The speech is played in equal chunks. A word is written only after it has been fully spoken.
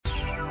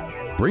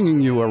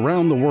bringing you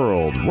around the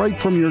world right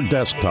from your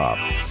desktop.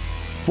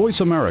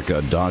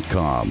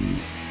 VoiceAmerica.com.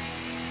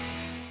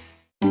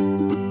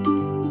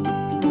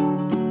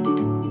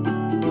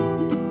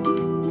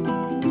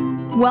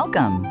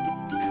 Welcome.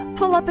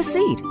 Pull up a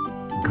seat,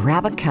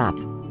 grab a cup,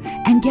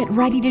 and get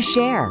ready to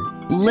share,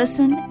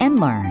 listen, and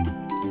learn.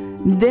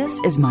 This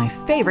is My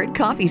Favorite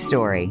Coffee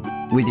Story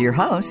with your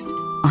host,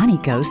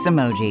 Aniko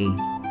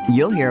Somogyi.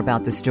 You'll hear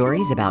about the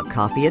stories about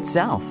coffee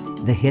itself,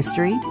 the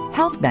history,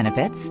 health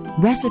benefits,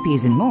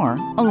 recipes, and more,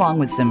 along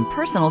with some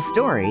personal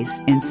stories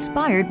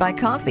inspired by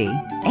coffee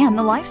and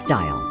the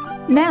lifestyle.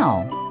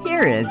 Now,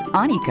 here is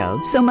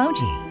Aniko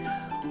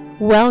Somogyi.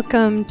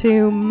 Welcome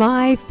to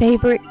My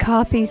Favorite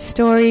Coffee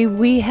Story.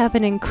 We have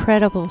an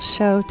incredible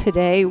show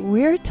today.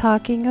 We're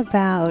talking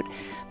about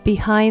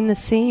behind the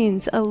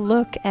scenes, a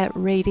look at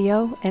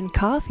radio and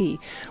coffee.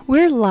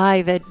 We're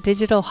live at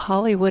Digital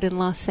Hollywood in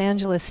Los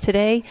Angeles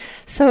today.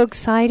 So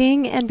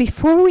exciting. And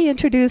before we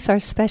introduce our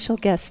special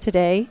guest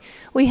today,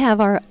 we have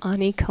our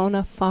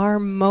Anikona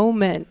Farm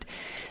moment.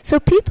 So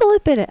people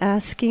have been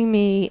asking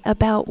me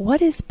about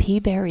what is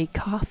peaberry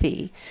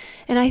coffee.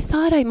 And I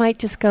thought I might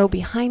just go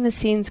behind the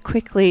scenes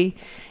quickly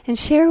and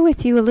share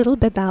with you a little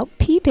bit about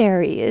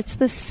peaberry. It's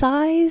the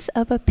size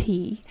of a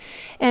pea.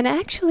 And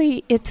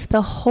actually, it's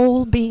the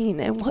whole bean.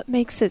 And what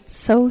makes it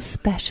so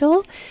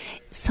special,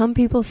 some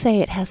people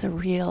say it has a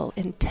real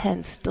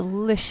intense,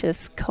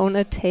 delicious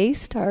Kona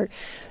taste, or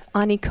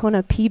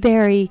Anikona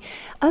peaberry.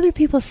 Other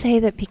people say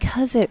that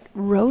because it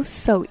roasts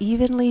so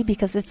evenly,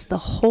 because it's the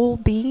whole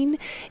bean,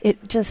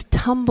 it just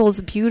tumbles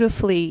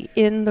beautifully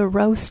in the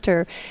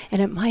roaster, and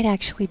it might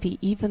actually be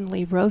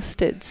evenly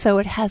roasted, so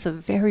it has a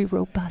very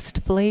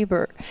robust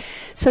flavor.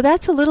 So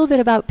that's a little bit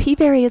about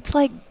peaberry. It's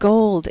like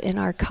gold in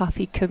our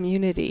coffee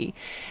community.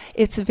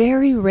 It's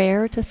very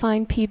rare to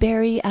find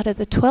peaberry. Out of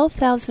the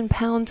 12,000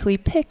 pounds we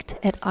picked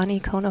at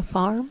Anikona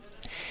Farm,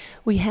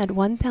 we had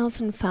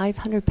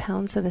 1,500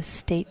 pounds of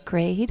estate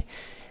grade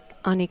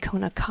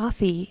Anikona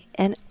coffee,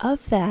 and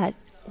of that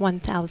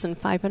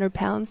 1,500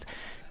 pounds,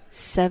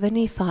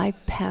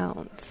 75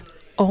 pounds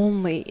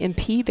only in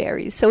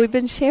peaberries. So we've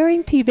been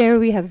sharing peaberry.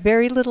 We have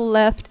very little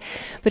left,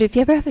 but if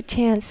you ever have a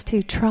chance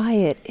to try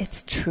it,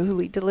 it's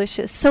truly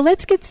delicious. So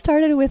let's get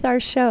started with our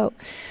show.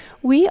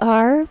 We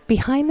are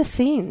Behind the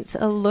Scenes,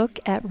 a look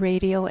at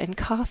radio and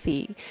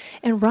coffee.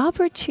 And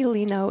Robert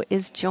Cialino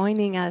is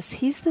joining us.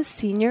 He's the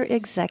senior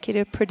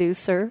executive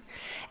producer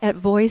at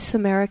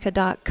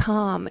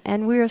VoiceAmerica.com.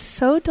 And we are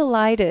so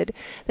delighted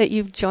that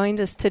you've joined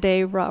us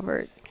today,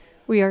 Robert.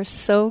 We are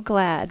so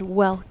glad.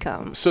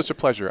 Welcome. Such a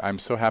pleasure. I'm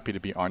so happy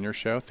to be on your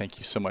show. Thank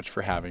you so much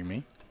for having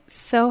me.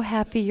 So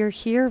happy you're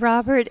here,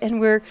 Robert, and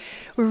we're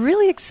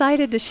really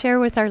excited to share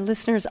with our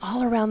listeners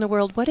all around the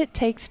world what it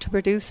takes to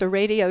produce a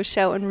radio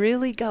show and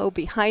really go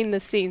behind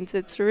the scenes.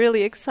 It's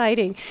really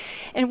exciting.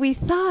 And we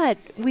thought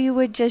we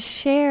would just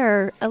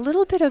share a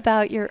little bit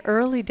about your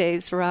early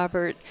days,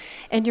 Robert,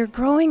 and your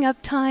growing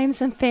up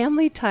times and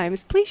family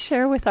times. Please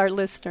share with our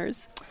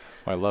listeners.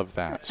 I love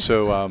that.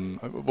 So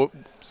we'll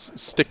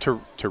stick to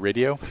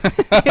radio,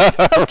 Okay.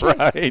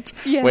 right?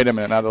 Yes. Wait a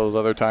minute, not those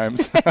other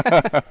times.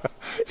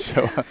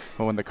 So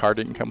when the car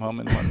didn't come home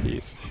in one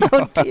piece.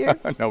 Oh, dear.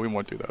 No, we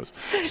won't do those.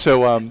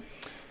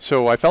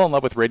 So I fell in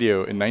love with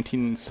radio in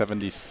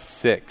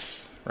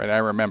 1976, right? I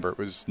remember it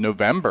was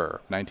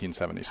November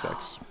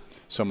 1976.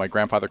 So my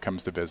grandfather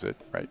comes to visit,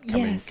 right?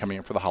 Coming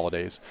in for the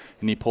holidays,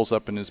 and he pulls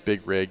up in his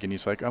big rig, and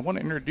he's like, "I want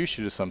to introduce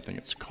you to something.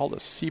 It's called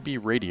a CB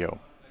radio."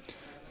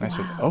 And I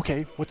said,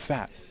 "Okay, what's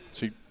that?"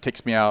 So he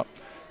takes me out,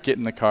 get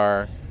in the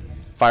car,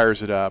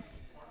 fires it up.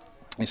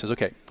 And he says,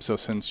 "Okay, so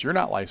since you're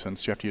not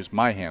licensed, you have to use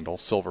my handle,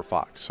 Silver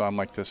Fox." So I'm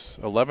like this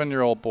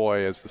 11-year-old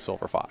boy as the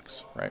Silver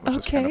Fox, right? Which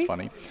is kind of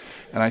funny.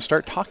 And I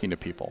start talking to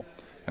people.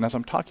 And as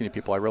I'm talking to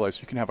people, I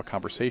realize you can have a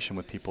conversation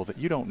with people that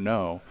you don't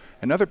know,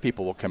 and other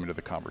people will come into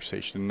the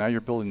conversation. And now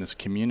you're building this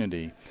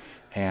community.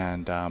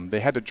 And they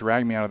had to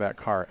drag me out of that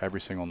car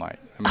every single night.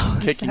 I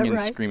mean, kicking and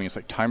screaming. It's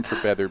like time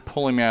for bed. They're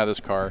pulling me out of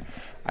this car.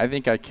 I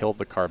think I killed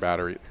the car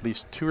battery at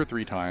least 2 or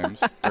 3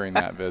 times during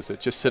that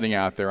visit, just sitting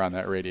out there on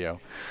that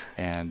radio.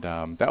 And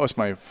that was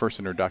my first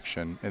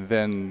introduction. And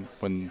then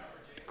when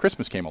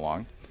Christmas came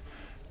along,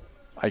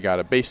 I got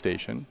a base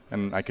station,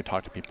 and I could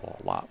talk to people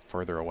a lot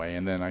further away.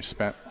 And then I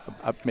spent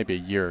maybe a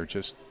year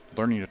just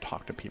learning to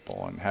talk to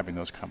people and having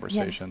those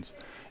conversations.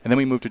 Yes. And then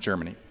we moved to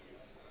Germany.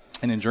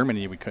 And in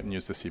Germany, we couldn't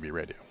use the CB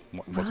radio.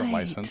 It wasn't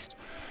licensed.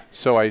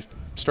 So I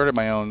started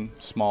my own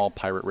small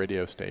pirate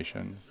radio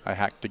station. I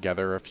hacked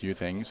together a few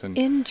things. And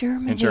in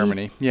Germany? In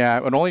Germany. Yeah,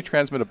 it would only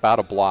transmit about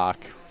a block,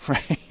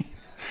 right?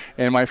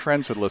 And my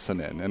friends would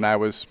listen in. And I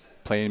was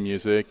playing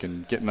music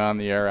and getting on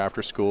the air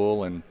after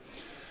school and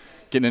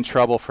getting in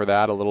trouble for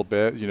that a little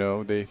bit. You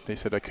know, they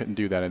said I couldn't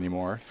do that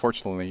anymore.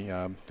 Fortunately,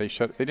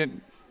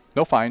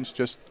 no fines,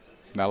 just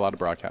not allowed to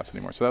broadcast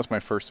anymore. So that was my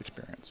first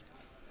experience.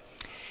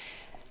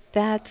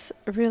 That's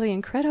really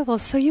incredible.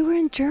 So you were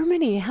in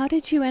Germany. How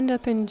did you end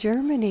up in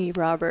Germany,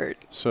 Robert?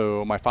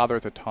 So my father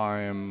at the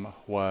time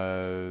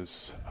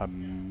was a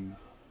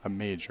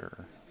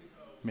major.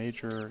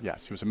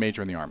 Yes, he was a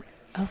major in the Army.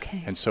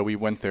 Okay. And so we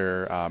went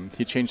there.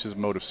 He changed his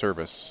mode of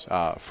service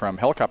from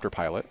helicopter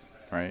pilot,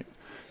 right,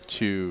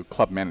 to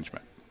club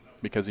management,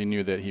 because he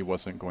knew that he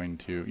wasn't going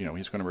to,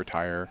 he's going to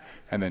retire,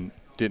 and then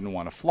didn't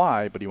want to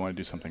fly, but he wanted to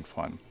do something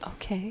fun.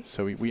 Okay.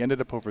 So we ended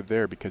up over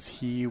there because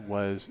he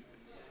was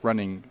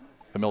running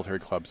the military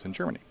clubs in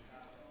Germany.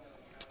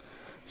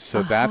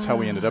 So that's how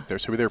we ended up there.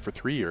 So we were there for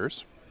 3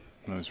 years.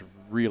 And it was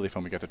really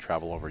fun. We got to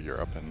travel over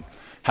Europe and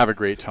have a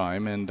great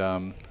time,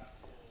 and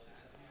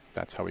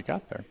that's how we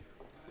got there.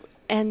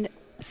 And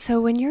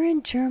so when you're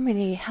in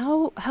Germany,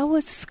 how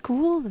was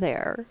school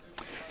there?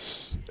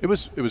 It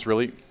was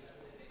really.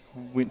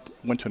 We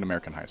went to an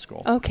American high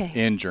school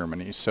in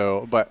Germany,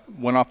 but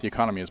went off the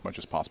economy as much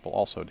as possible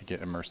also to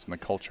get immersed in the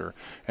culture.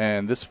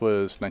 And this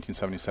was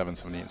 1977,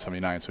 78,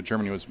 79, so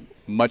Germany was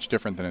much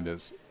different than it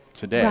is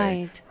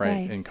today,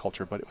 right, in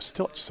culture, but it was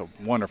still just a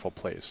wonderful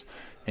place.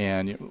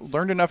 And you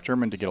learned enough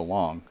German to get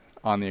along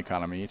on the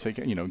economy, to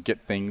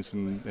get things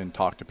and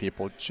talk to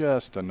people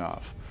just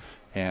enough.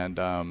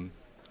 And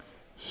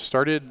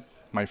started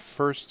my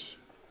first,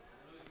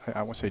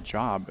 I want to say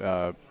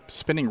job,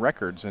 spinning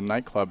records in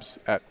nightclubs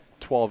at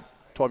 12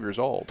 years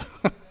old,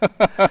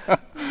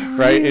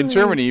 right, in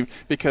Germany,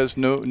 because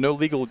no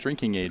legal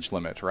drinking age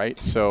limit, right?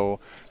 So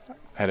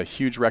I had a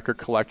huge record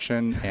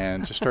collection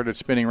and just started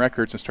spinning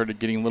records and started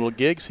getting little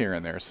gigs here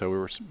and there. So we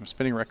were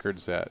spinning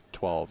records at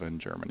 12 in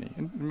Germany,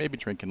 and maybe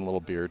drinking a little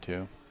beer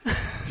too.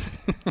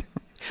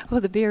 Well,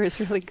 the beer is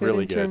really good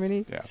in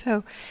Germany.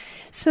 Yeah.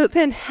 So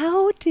then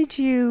how did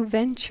you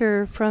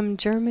venture from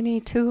Germany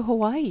to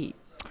Hawaii?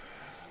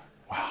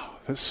 Wow.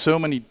 There's so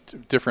many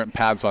different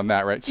paths on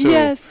that, right? So,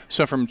 yes.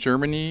 So from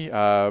Germany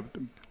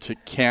to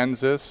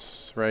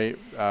Kansas, right?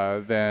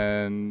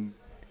 Then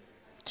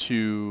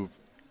to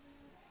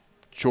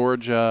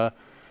Georgia,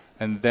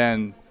 and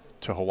then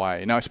to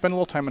Hawaii. Now, I spent a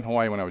little time in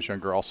Hawaii when I was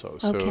younger also,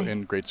 so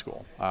in grade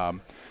school.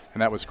 And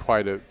that was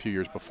quite a few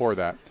years before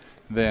that.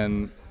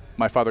 Then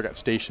my father got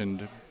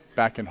stationed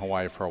back in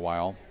Hawaii for a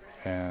while,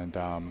 and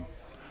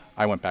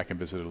I went back and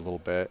visited a little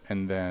bit,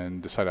 and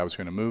then decided I was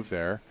going to move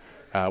there.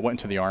 Went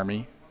into the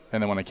Army.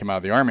 And then when I came out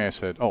of the Army, I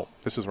said, oh,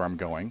 this is where I'm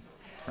going,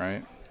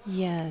 right?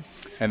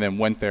 Yes. And then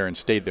went there and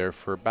stayed there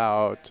for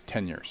about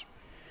 10 years.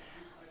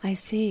 I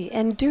see.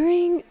 And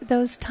during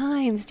those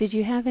times, did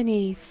you have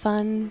any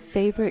fun,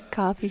 favorite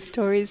coffee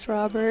stories,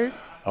 Robert?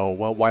 Oh,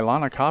 well,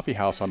 Wailana Coffee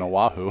House on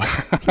Oahu.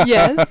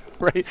 Yes.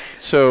 Right.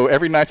 So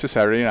every night's a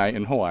Saturday night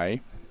in Hawaii,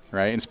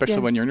 right? And especially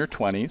when you're in your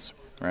 20s,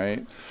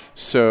 right?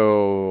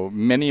 So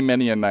many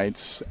a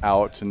nights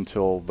out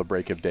until the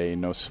break of day,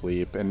 no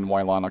sleep. And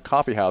Wailana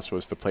Coffee House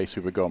was the place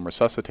we would go and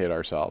resuscitate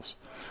ourselves,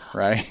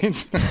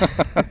 right?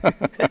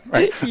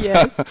 Right?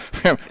 Yes.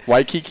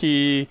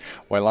 Waikiki,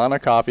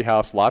 Wailana Coffee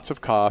House, lots of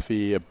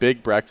coffee, a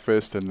big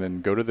breakfast, and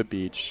then go to the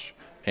beach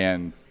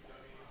and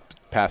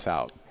pass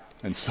out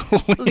and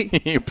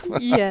sleep.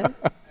 Yes.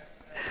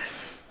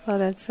 Oh,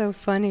 that's so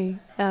funny.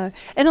 And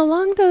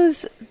along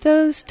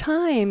those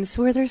times,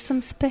 were there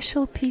some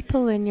special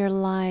people in your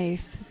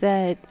life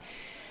that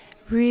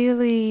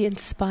really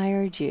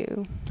inspired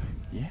you?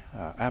 Yeah,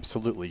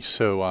 absolutely.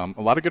 So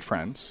a lot of good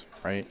friends,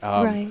 right?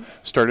 Right.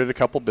 Started a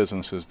couple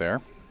businesses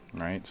there,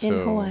 right? In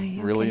so Hawaii,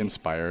 really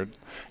inspired.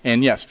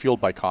 And yes, fueled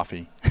by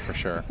coffee, for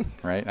sure,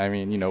 right? I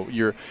mean,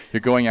 you're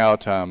going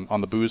out on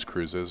the booze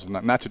cruises,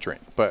 not to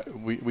drink, but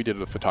we did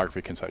a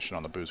photography concession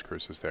on the booze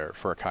cruises there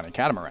for Akane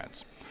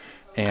catamarans.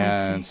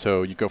 And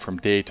so you go from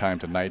daytime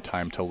to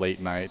nighttime to late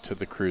night to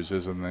the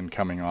cruises, and then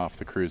coming off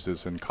the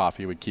cruises, and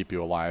coffee would keep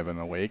you alive and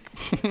awake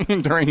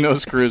during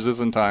those cruises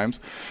and times.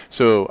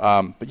 So,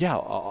 but yeah,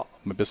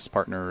 my business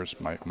partners,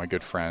 my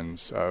good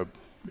friends,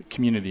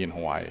 community in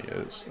Hawaii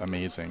is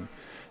amazing.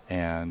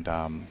 And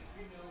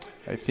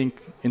I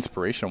think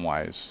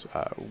inspiration-wise,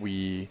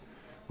 we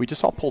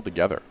just all pulled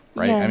together,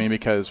 right? Yes. I mean,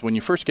 because when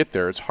you first get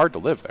there, it's hard to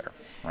live there.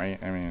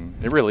 Right? I mean,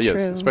 it really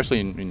is, especially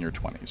in your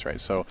 20s,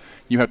 right? So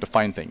you have to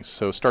find things.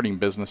 So starting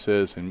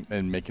businesses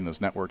and making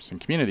those networks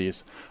and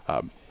communities,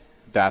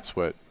 that's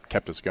what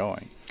kept us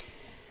going.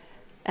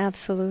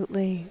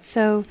 Absolutely.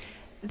 So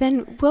then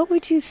what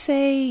would you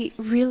say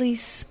really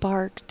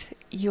sparked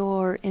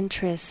your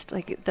interest,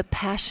 like the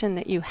passion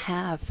that you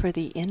have for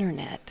the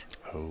internet?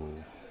 Oh,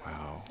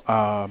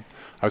 wow.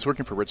 I was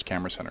working for Rich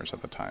Camera Centers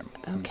at the time.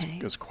 Okay.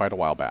 It was quite a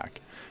while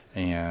back.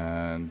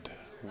 And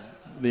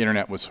the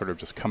internet was sort of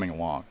just coming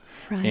along.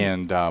 Right.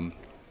 And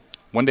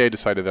one day I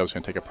decided that I was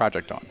going to take a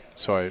project on.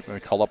 So I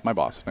called up my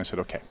boss and I said,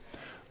 okay,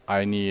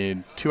 I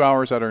need 2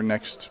 hours at our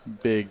next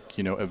big,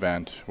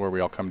 event where we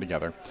all come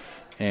together.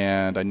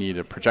 And I need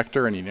a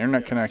projector, I need an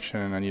internet connection,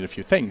 and I need a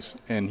few things.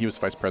 And he was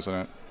the vice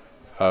president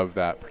of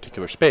that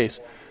particular space.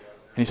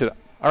 And he said,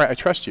 all right, I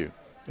trust you.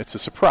 It's a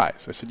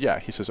surprise. I said, yeah.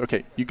 He says,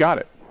 okay, you got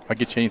it. I'll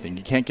get you anything.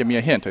 You can't give me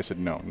a hint. I said,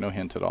 no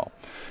hint at all.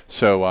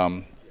 So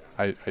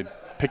I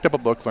picked up a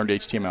book, learned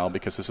HTML,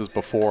 because this is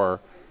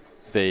before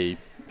they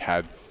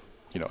had,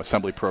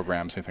 assembly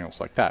programs, anything else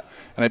like that.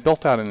 And I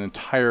built out an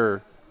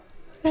entire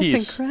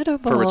piece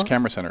for Rich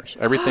Camera Centers.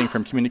 Everything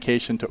from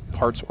communication to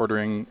parts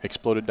ordering,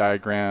 exploded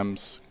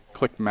diagrams,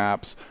 click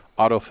maps,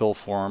 autofill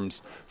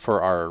forms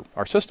for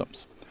our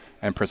systems,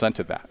 and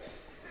presented that.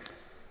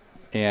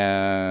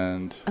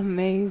 And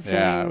amazing,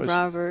 yeah,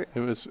 Robert. It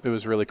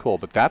was really cool.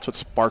 But that's what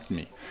sparked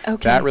me.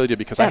 Okay. That really did,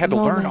 because I had to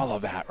moment. learn all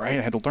of that, right?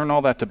 I had to learn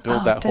all that to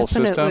build that whole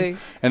definitely.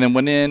 system. And then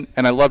went in,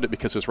 and I loved it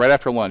because it was right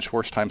after lunch,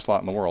 worst time slot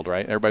in the world,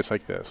 right? Everybody's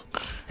like this,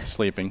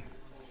 sleeping.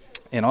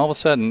 And all of a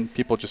sudden,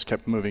 people just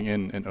kept moving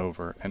in and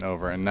over and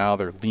over. And now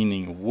they're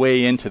leaning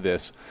way into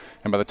this.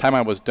 And by the time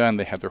I was done,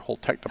 they had their whole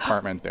tech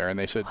department there. And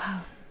they said,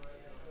 wow.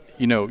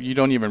 You know, you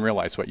don't even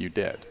realize what you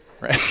did.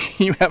 Right?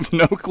 You have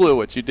no clue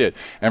what you did.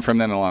 And from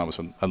then on, I was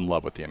in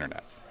love with the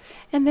internet.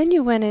 And then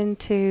you went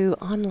into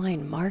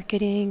online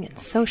marketing and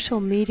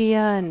social media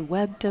and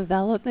web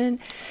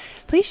development.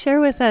 Please share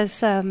with us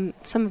some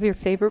of your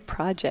favorite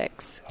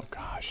projects. Oh,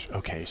 gosh.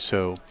 Okay,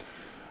 so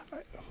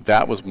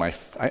that was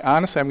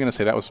honestly, I'm going to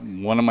say that was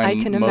one of my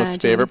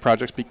most favorite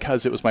projects,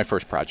 because it was my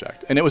first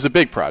project. And it was a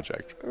big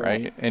project,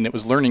 right? And it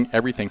was learning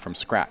everything from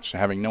scratch,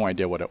 having no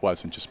idea what it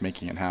was and just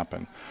making it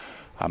happen.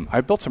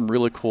 I built some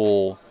really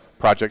cool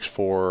projects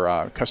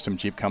for custom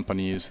Jeep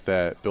companies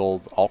that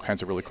build all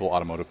kinds of really cool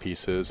automotive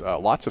pieces,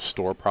 lots of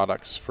store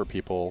products for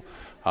people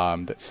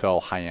that sell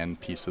high-end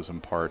pieces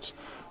and parts.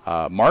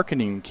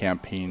 Marketing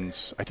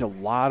campaigns, I did a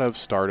lot of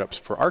startups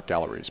for art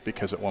galleries,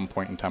 because at one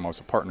point in time I was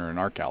a partner in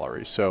art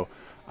galleries. So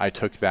I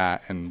took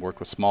that and worked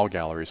with small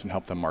galleries and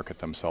helped them market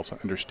themselves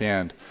and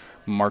understand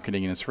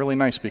marketing. And it's really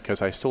nice,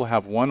 because I still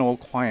have one old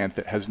client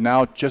that has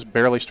now just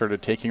barely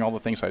started taking all the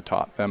things I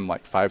taught them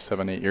like 5,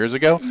 7, 8 years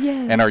ago,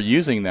 yes. and are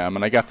using them.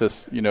 And I got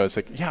this, it's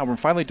like, yeah, we're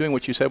finally doing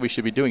what you said we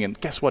should be doing. And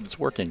guess what? It's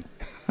working.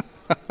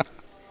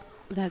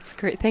 That's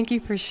great. Thank you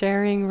for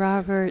sharing,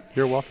 Robert.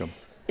 You're welcome.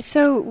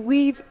 So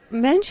we've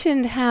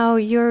mentioned how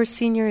you're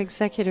senior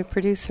executive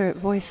producer at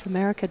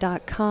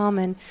VoiceAmerica.com,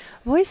 and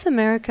Voice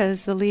America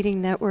is the leading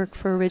network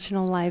for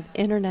original live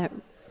internet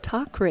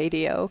talk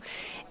radio.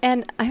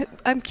 And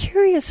I'm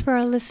curious for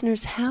our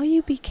listeners how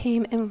you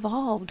became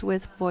involved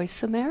with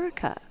Voice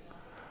America.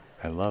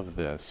 I love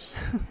this.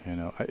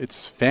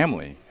 It's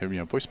family.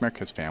 Voice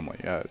America is family.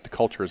 The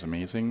culture is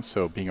amazing,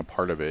 so being a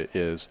part of it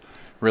is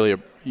really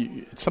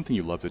it's something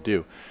you love to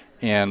do.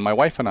 And my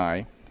wife and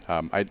I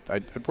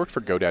worked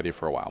for GoDaddy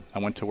for a while. I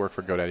went to work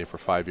for GoDaddy for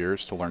 5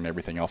 years to learn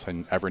everything else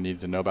I ever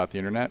needed to know about the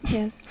internet.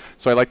 Yes.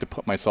 So I like to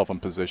put myself in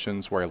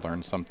positions where I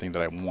learn something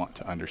that I want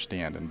to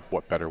understand, and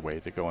what better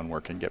way to go and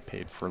work and get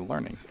paid for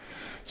learning.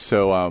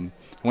 So I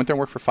went there and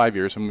worked for 5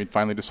 years, and we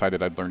finally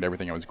decided I'd learned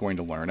everything I was going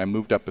to learn. I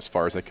moved up as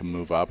far as I could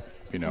move up,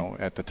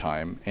 at the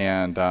time.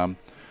 And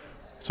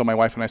so my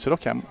wife and I said,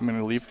 okay, I'm going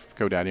to leave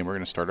GoDaddy and we're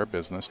going to start our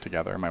business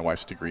together. My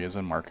wife's degree is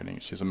in marketing.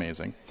 She's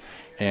amazing.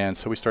 And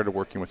so we started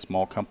working with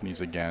small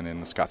companies again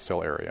in the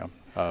Scottsdale area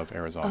of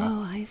Arizona.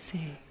 Oh, I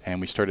see. And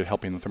we started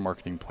helping with their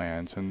marketing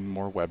plans and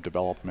more web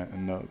development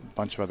and a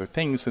bunch of other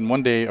things. And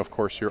one day, of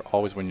course, you're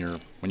always, when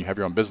you have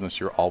your own business,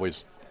 you're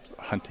always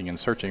hunting and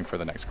searching for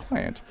the next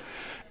client.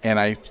 And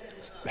I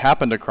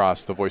happened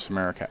across the Voice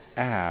America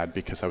ad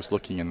because I was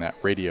looking in that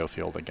radio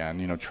field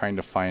again, trying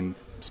to find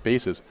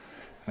spaces.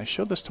 And I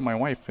showed this to my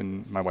wife,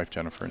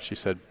 Jennifer, and she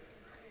said,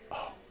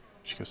 oh,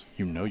 she goes,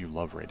 you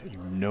love radio.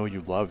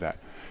 You love that.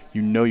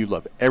 You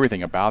love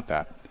everything about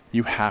that.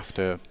 You have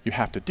to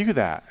do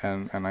that.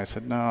 And I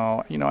said,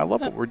 no, I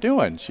love what we're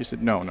doing. She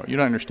said, no, you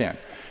don't understand.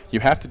 You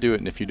have to do it,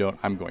 and if you don't,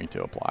 I'm going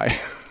to apply.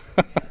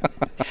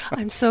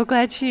 I'm so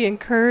glad she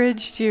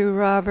encouraged you,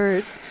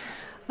 Robert.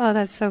 Oh,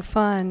 that's so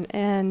fun.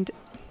 And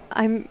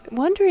I'm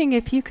wondering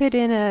if you could,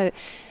 in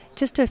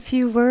just a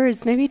few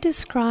words, maybe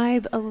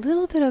describe a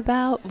little bit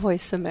about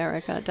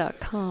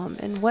VoiceAmerica.com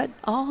and what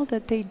all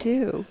that they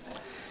do.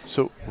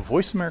 So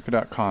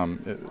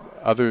VoiceAmerica.com,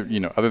 other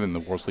than the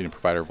world's leading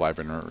provider of live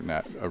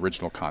internet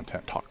original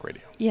content talk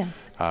radio.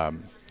 Yes.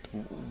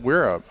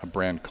 We're a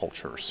brand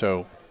culture.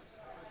 So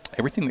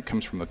everything that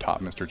comes from the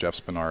top, Mr. Jeff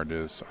Spinard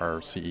is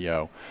our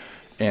CEO,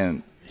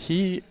 and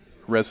he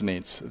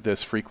resonates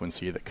this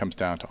frequency that comes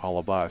down to all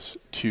of us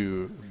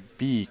to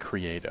be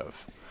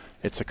creative.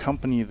 It's a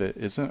company that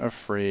isn't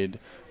afraid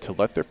to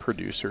let their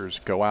producers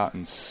go out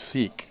and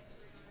seek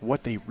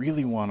what they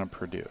really want to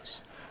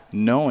produce,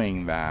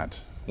 knowing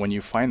that when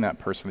you find that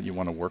person that you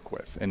want to work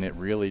with and it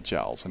really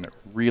gels and it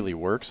really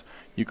works,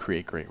 you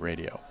create great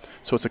radio.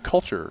 So it's a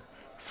culture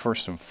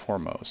first and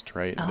foremost,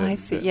 right? Oh, I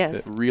see,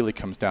 yes. That really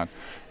comes down.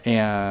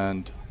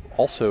 And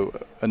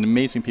also an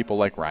amazing people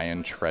like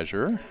Ryan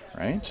Treasure,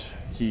 right?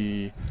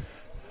 He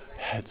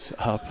heads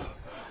up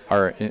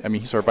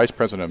he's our vice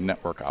president of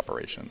network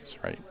operations,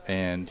 right?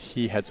 And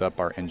he heads up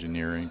our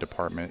engineering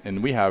department.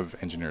 And we have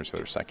engineers that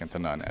are second to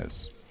none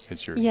as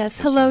your... Yes,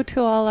 hello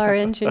to all our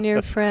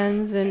engineer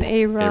friends and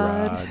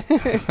A-Rod.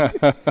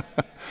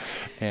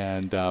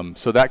 And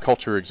so that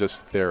culture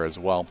exists there as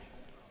well.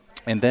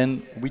 And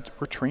then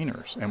we're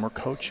trainers and we're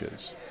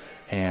coaches.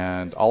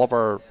 And all of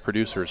our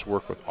producers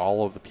work with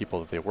all of the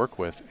people that they work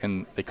with,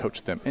 and they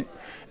coach them.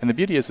 And the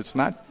beauty is it's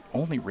not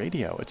only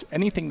radio. It's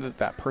anything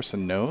that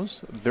person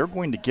knows, they're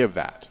going to give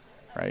that,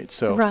 right?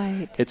 So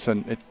right.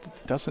 It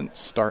doesn't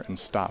start and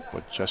stop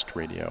with just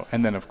radio.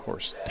 And then, of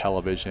course,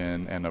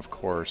 television and, of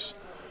course,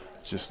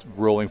 just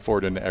rolling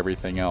forward into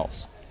everything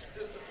else.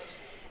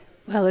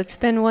 Well, it's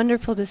been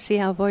wonderful to see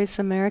how Voice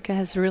America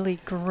has really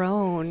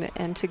grown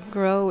and to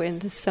grow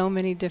into so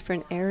many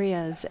different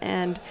areas.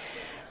 And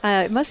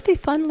it must be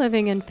fun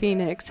living in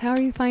Phoenix. How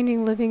are you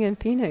finding living in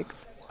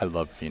Phoenix? I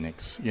love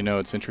Phoenix. You know,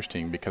 it's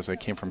interesting because I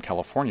came from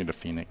California to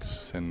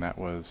Phoenix, and that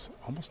was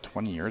almost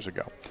 20 years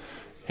ago.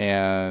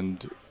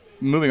 And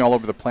moving all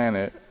over the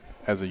planet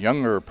as a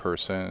younger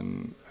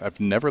person, I've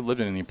never lived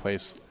in any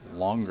place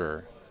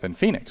longer than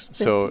Phoenix.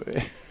 So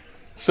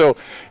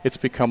it's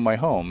become my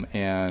home.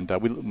 And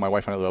my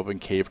wife and I live in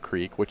Cave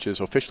Creek, which is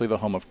officially the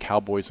home of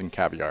cowboys and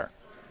caviar.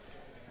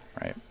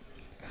 Right?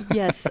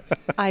 Yes,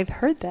 I've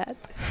heard that.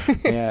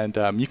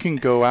 And you can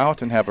go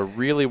out and have a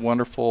really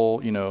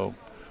wonderful,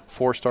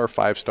 4-star,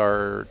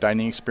 5-star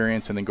dining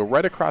experience, and then go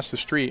right across the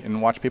street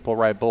and watch people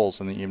ride bulls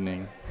in the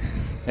evening.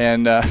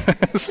 And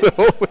so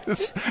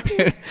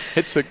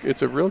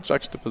it's a real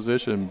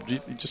juxtaposition.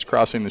 Just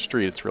crossing the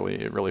street, it's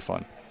really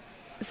fun.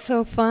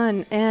 So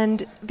fun.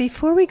 And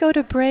before we go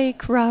to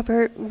break,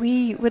 Robert,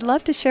 we would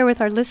love to share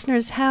with our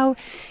listeners how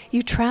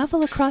you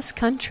travel across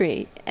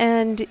country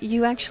and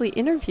you actually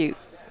interview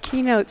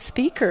keynote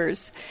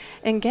speakers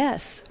and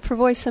guests for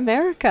Voice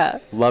America.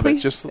 Love it.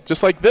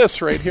 Just like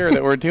this right here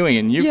that we're doing.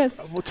 And you,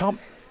 yes. Well, Tom,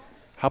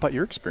 how about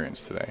your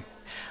experience today?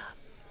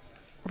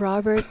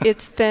 Robert,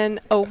 it's been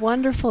a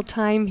wonderful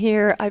time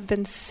here. I've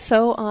been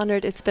so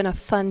honored. It's been a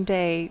fun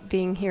day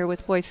being here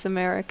with Voice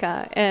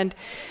America. And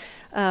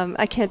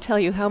I can't tell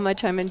you how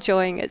much I'm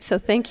enjoying it. So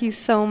thank you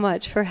so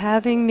much for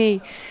having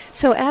me.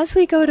 So as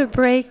we go to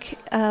break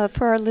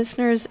for our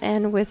listeners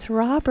and with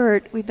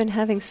Robert, we've been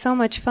having so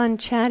much fun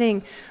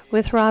chatting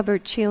with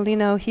Robert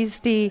Cialino. He's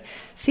the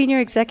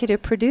Senior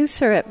Executive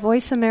Producer at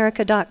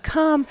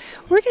VoiceAmerica.com.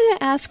 We're going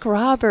to ask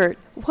Robert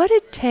what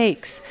it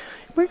takes.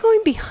 We're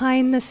going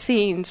behind the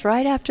scenes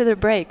right after the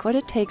break, what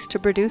it takes to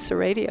produce a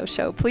radio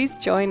show. Please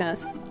join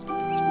us.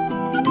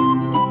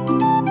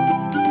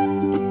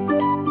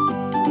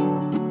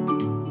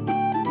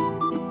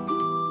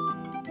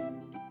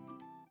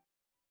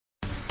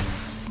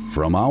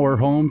 From our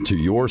home to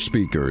your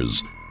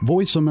speakers,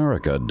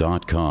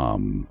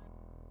 VoiceAmerica.com.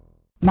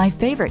 My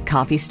favorite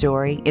coffee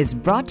story is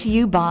brought to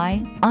you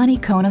by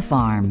Aniko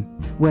Farm,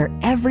 where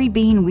every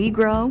bean we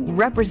grow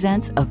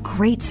represents a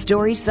great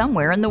story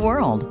somewhere in the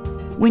world.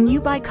 When you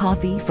buy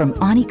coffee from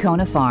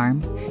Aniko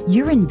Farm,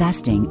 you're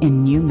investing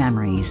in new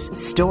memories,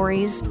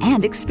 stories,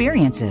 and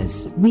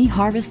experiences. We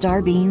harvest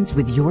our beans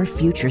with your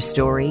future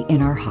story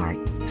in our heart.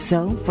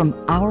 So, from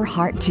our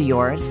heart to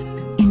yours,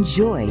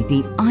 enjoy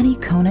the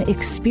Aniko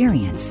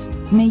experience.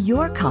 May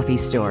your coffee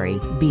story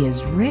be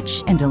as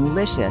rich and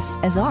delicious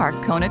as our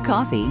Kona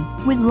coffee.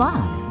 With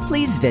love,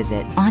 please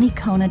visit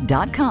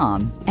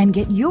Anikona.com and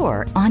get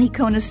your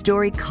Aniko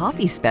Story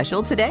coffee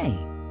special today.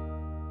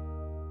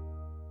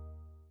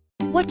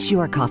 What's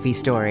your coffee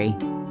story?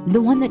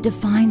 The one that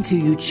defines who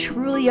you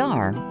truly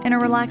are in a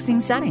relaxing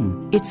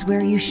setting. It's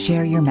where you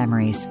share your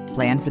memories,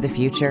 plan for the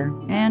future,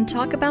 and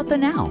talk about the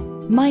now.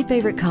 My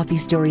favorite coffee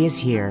story is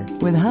here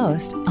with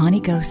host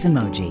Aniko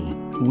Somogyi.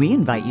 We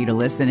invite you to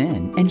listen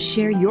in and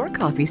share your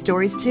coffee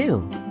stories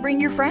too.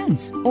 Bring your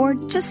friends or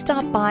just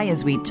stop by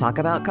as we talk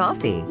about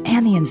coffee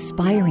and the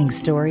inspiring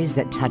stories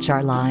that touch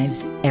our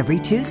lives every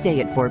Tuesday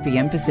at 4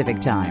 p.m.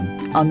 Pacific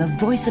Time on the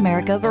Voice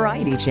America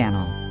Variety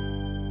Channel.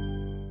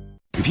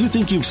 If you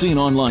think you've seen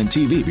online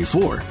TV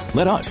before,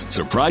 let us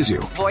surprise you.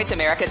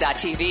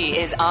 VoiceAmerica.tv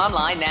is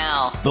online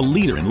now. The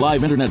leader in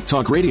live internet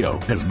talk radio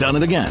has done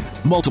it again.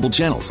 Multiple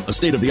channels, a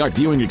state-of-the-art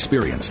viewing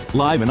experience,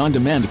 live and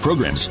on-demand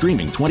programs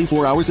streaming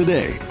 24 hours a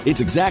day.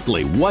 It's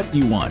exactly what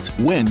you want,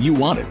 when you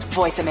want it.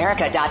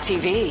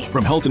 VoiceAmerica.tv.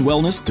 From health and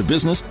wellness to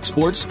business,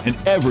 sports, and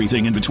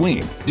everything in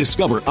between.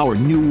 Discover our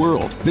new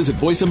world. Visit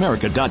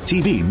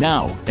VoiceAmerica.tv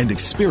now and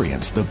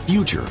experience the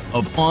future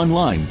of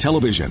online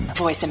television.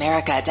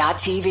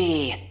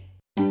 VoiceAmerica.tv.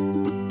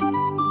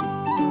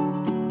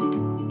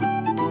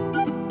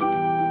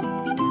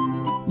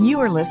 You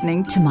are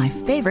listening to My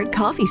Favorite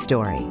Coffee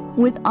Story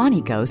with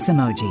Aniko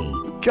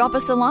Somogyi. Drop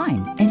us a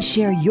line and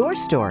share your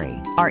story.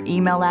 Our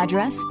email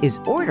address is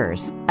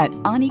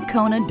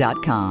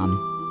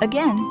orders@anikona.com.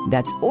 Again,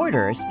 that's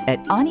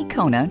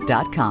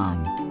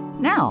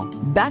orders@anikona.com. Now,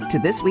 back to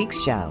this week's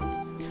show.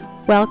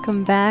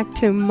 Welcome back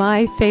to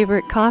My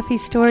Favorite Coffee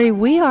Story.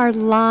 We are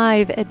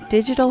live at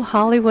Digital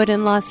Hollywood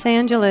in Los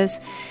Angeles,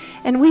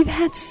 and we've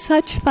had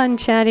such fun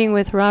chatting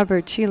with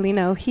Robert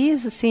Cialino. He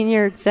is a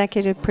senior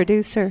executive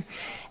producer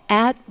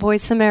at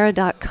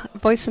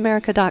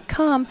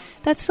VoiceAmerica.com.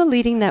 That's the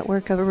leading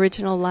network of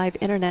original live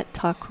internet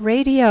talk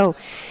radio.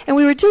 And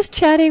we were just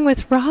chatting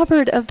with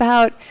Robert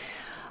about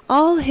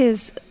all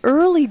his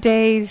early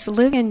days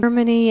living in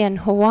Germany and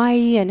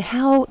Hawaii and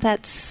how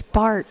that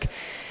spark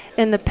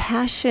and the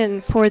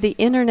passion for the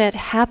internet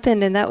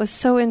happened, and that was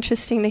so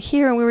interesting to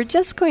hear. And we were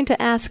just going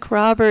to ask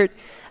Robert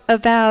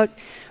about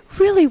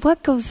really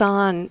what goes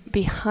on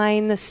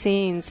behind the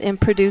scenes in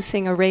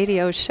producing a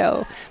radio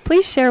show.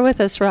 Please share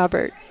with us,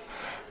 Robert.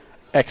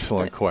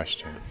 Excellent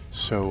question.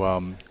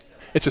 So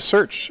it's a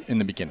search in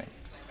the beginning,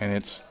 and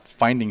it's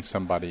finding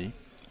somebody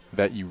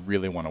that you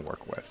really want to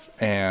work with.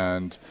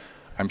 And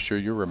I'm sure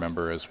you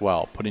remember as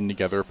well, putting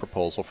together a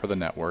proposal for the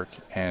network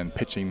and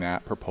pitching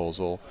that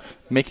proposal,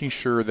 making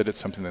sure that it's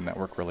something the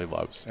network really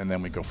loves, and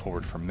then we go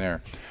forward from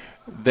there.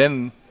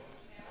 Then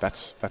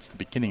that's the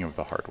beginning of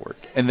the hard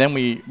work. And then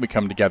we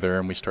come together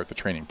and we start the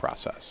training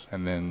process.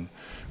 And then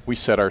we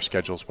set our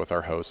schedules with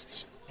our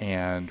hosts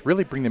and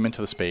really bring them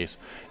into the space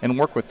and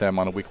work with them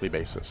on a weekly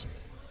basis.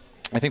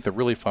 I think the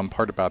really fun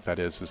part about that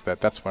is that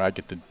that's when I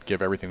get to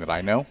give everything that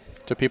I know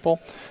to people.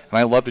 And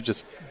I love to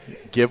just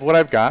give what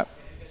I've got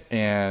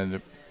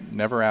and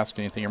never ask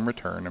anything in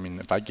return. I mean,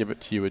 if I give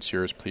it to you, it's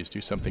yours. Please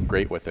do something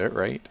great with it,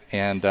 right?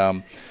 And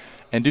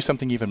do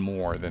something even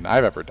more than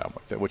I've ever done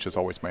with it, which is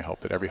always my hope,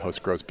 that every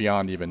host grows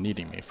beyond even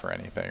needing me for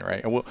anything,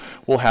 right? And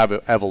we'll have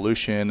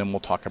evolution, and we'll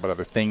talk about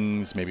other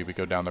things. Maybe we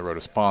go down the road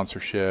of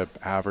sponsorship,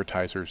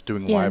 advertisers,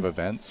 doing live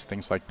events,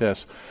 things like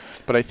this.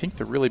 But I think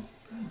the really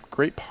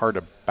great part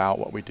about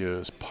what we do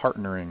is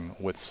partnering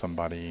with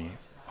somebody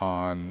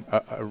on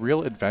a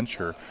real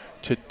adventure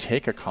to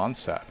take a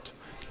concept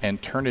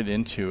and turn it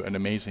into an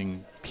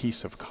amazing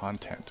piece of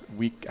content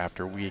week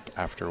after week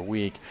after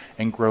week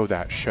and grow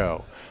that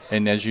show.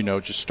 And as you know,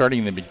 just starting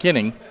in the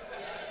beginning,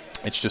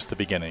 it's just the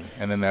beginning.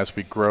 And then as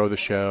we grow the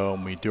show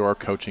and we do our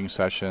coaching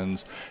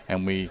sessions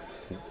and we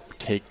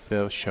take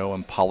the show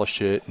and polish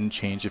it and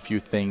change a few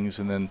things,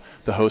 and then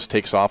the host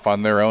takes off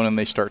on their own and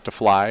they start to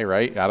fly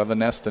right out of the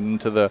nest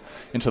and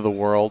into the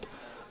world,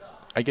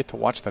 I get to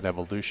watch that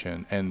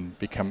evolution and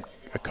become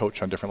a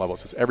coach on different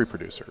levels. As every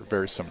producer,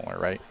 very similar,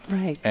 right?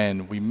 Right.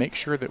 And we make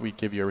sure that we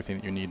give you everything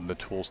that you need and the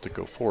tools to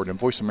go forward. And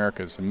Voice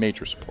America is a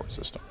major support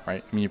system,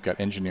 right? I mean, you've got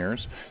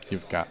engineers,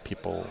 you've got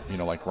people,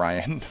 like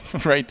Ryan,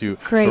 right, who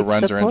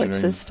runs our engineering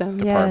system,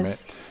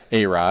 department.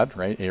 Yes. A-Rod,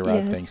 right?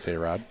 A-Rod, yes. Thanks,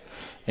 A-Rod.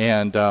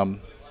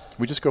 And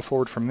we just go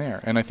forward from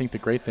there. And I think the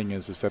great thing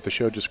is that the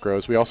show just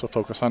grows. We also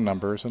focus on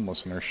numbers and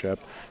listenership,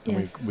 and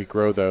yes. we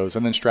grow those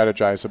and then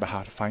strategize about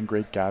how to find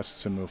great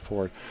guests and move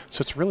forward.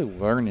 So it's really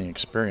learning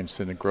experience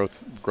in a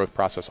growth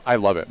process. I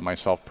love it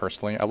myself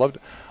personally.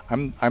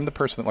 I'm the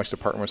person that likes to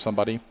partner with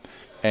somebody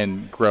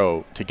and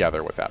grow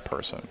together with that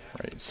person,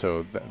 right?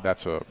 So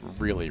that's a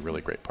really,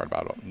 really great part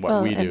about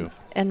what we do.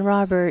 And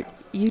Robert,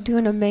 you do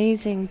an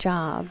amazing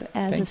job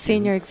as a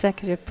senior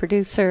executive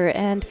producer,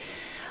 and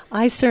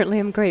I certainly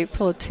am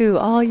grateful to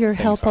all your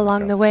help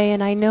along the way,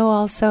 and I know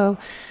also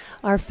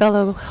our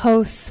fellow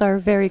hosts are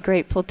very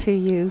grateful to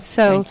you.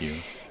 So thank you.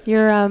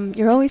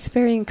 You're always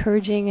very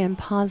encouraging and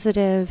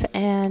positive,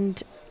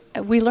 and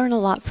we learn a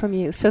lot from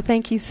you. So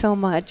thank you so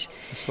much.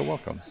 You're so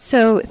welcome.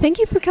 So thank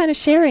you for kind of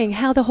sharing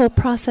how the whole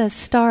process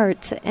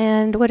starts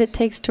and what it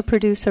takes to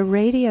produce a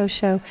radio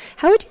show.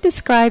 How would you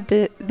describe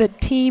the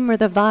team or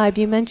the vibe?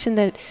 You mentioned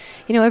that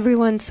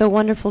everyone's so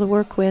wonderful to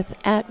work with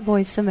at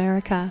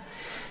VoiceAmerica.com.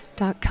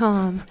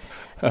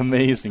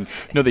 Amazing.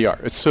 No, they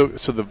are. So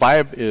the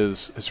vibe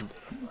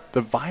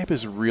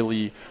is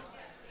really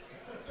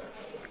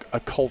a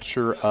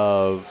culture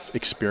of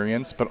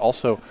experience, but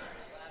also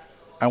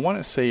I want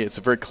to say it's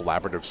a very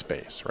collaborative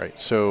space, right?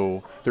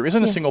 So there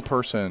isn't a single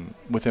person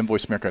within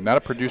Voice America, not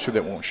a producer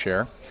that won't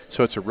share.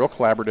 So it's a real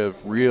collaborative,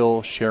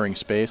 real sharing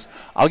space.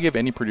 I'll give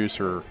any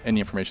producer any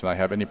information I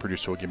have. Any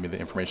producer will give me the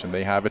information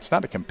they have. It's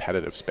not a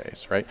competitive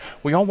space, right?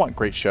 We all want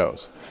great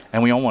shows,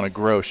 and we all want to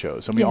grow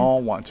shows, and we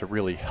all want to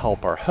really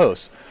help our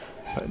hosts.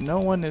 But no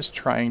one is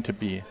trying to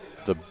be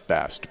the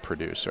best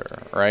producer,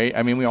 right?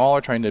 I mean, we all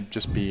are trying to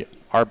just be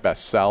our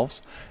best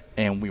selves,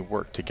 and we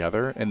work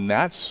together, and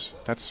that's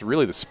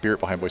really the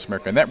spirit behind Voice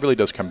America, and that really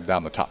does come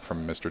down the top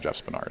from Mr.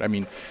 Jeff Spinard. I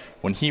mean,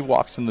 when he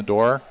walks in the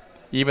door,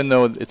 even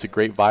though it's a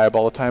great vibe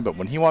all the time, but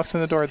when he walks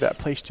in the door, that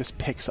place just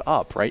picks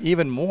up, right,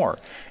 even more,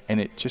 and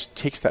it just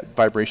takes that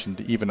vibration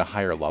to even a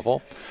higher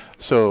level.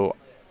 So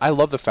I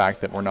love the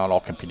fact that we're not all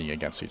competing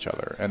against each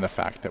other, and the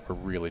fact that we're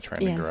really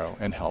trying to grow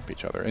and help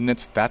each other, and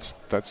that's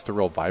the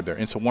real vibe there.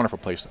 And it's a wonderful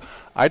place.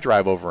 I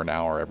drive over an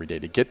hour every day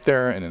to get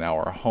there, and an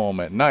hour home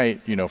at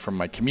night, from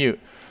my commute,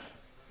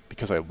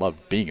 because I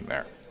love being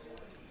there.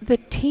 The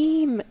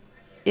team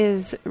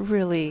is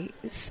really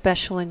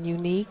special and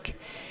unique.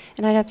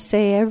 And I'd have to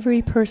say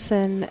every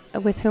person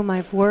with whom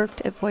I've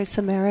worked at Voice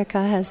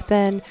America has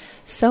been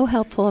so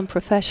helpful and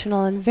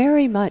professional and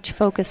very much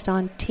focused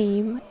on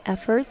team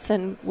efforts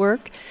and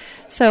work.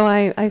 So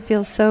I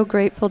feel so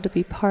grateful to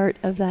be part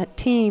of that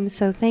team.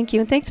 So thank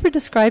you. And thanks for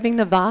describing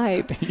the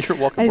vibe. You're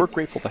welcome. We're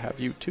grateful to have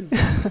you, too.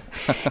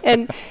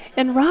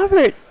 And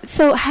Robert,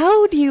 so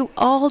how do you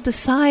all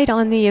decide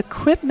on the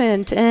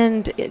equipment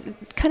and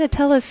kind of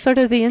tell us sort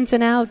of the ins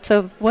and outs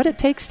of what it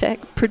takes to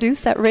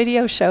produce that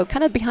radio show,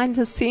 kind of behind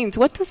the scenes?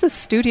 What does the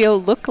studio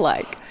look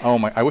like? Oh,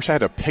 my. I wish I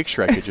had a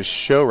picture I could just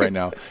show right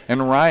now.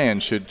 And Ryan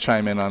should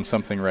chime in on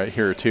something right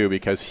here, too,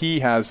 because he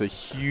has a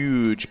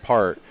huge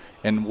part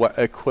in what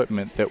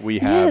equipment that we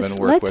have and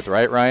work with.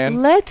 Right,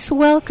 Ryan? Let's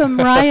welcome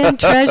Ryan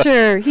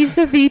Treasure. He's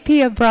the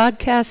VP of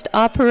Broadcast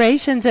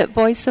Operations at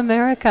Voice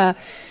America.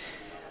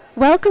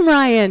 Welcome,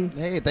 Ryan.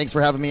 Hey, thanks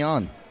for having me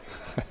on.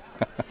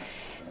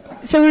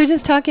 So we were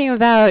just talking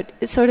about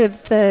sort of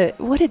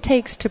what it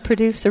takes to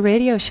produce the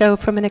radio show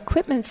from an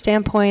equipment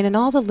standpoint and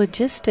all the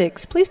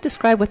logistics. Please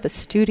describe what the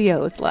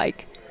studio is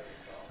like.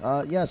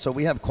 So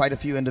we have quite a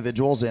few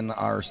individuals in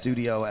our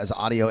studio as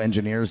audio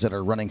engineers that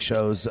are running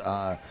shows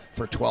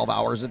for 12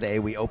 hours a day.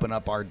 We open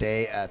up our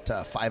day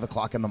at 5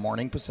 o'clock in the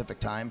morning Pacific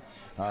time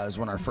is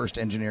when our first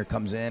engineer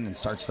comes in and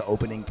starts the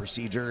opening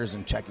procedures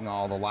and checking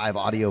all the live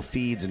audio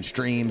feeds and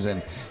streams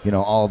and,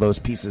 all those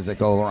pieces that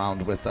go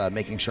around with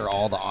making sure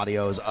all the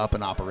audio is up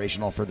and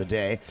operational for the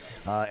day.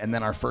 And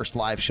then our first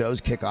live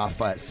shows kick off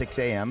at 6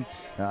 a.m.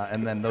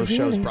 And then those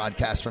shows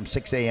broadcast from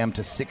 6 a.m.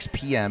 to 6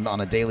 p.m.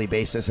 on a daily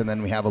basis. And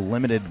then we have a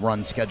limited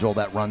run schedule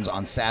that runs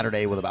on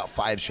Saturday with about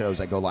 5 shows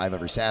that go live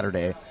every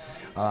Saturday.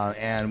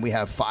 And we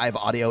have 5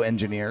 audio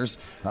engineers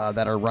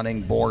that are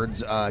running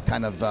boards,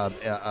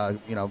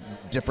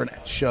 different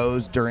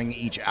shows during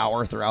each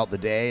hour throughout the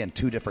day, and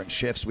 2 different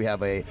shifts. We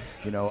have a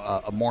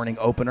morning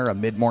opener, a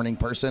mid-morning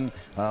person,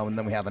 and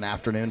then we have an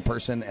afternoon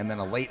person, and then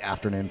a late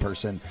afternoon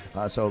person.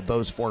 So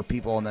those 4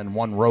 people, and then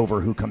 1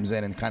 rover who comes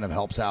in and kind of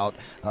helps out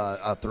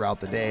throughout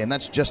the day. And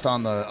that's just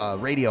on the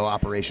radio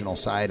operational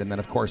side. And then,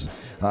 of course,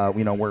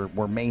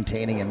 we're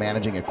maintaining and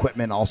managing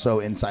equipment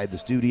also inside the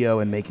studio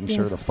and making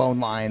sure the phone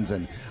lines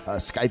and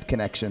Skype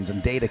connections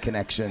and data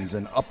connections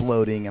and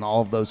uploading and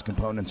all of those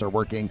components are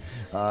working.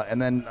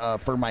 And then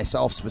for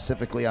myself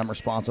specifically, I'm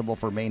responsible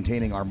for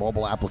maintaining our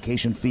mobile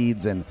application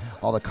feeds and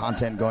all the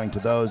content going to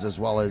those, as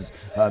well as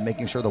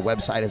making sure the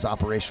website is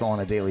operational on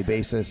a daily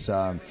basis.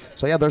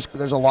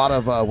 There's a lot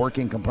of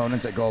working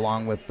components that go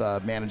along with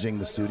managing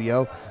the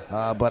studio,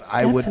 but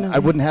I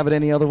wouldn't have it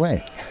any other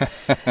way.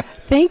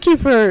 Thank you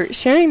for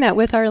sharing that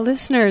with our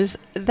listeners.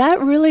 That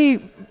really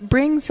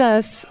brings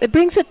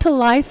it to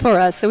life for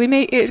us. So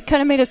it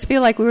kind of made us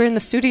feel like we were in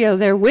the studio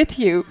there with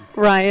you,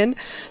 Ryan.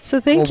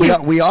 So thank you.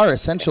 We are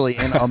essentially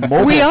in a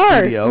mobile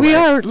studio. We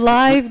are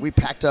live. We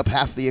packed up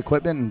half the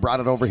equipment and brought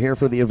it over here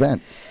for the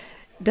event.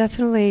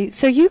 Definitely.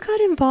 So you got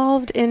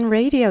involved in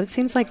radio, it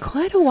seems like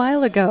quite a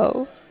while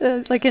ago,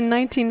 like in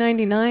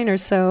 1999 or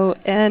so,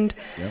 and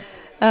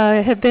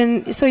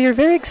so you're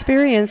very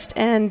experienced,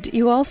 and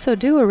you also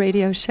do a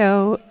radio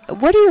show.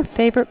 What are your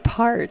favorite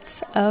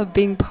parts of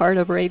being part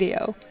of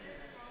radio?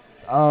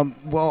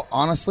 Well,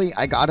 honestly,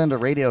 I got into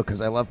radio because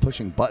I love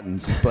pushing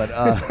buttons. But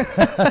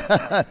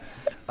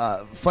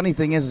funny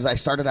thing is I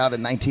started out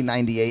in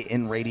 1998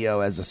 in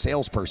radio as a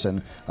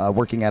salesperson,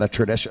 working at a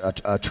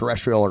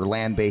terrestrial or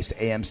land-based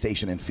AM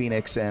station in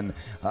Phoenix. And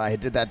I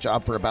did that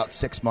job for about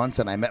 6 months,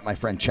 and I met my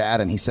friend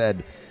Chad, and he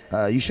said,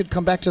 you should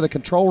come back to the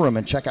control room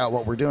and check out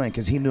what we're doing,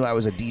 because he knew I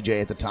was a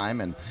DJ at the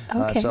time, and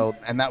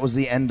and that was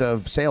the end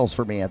of sales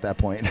for me at that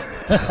point.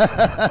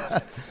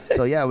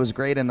 So yeah, it was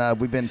great, and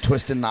we've been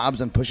twisting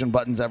knobs and pushing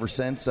buttons ever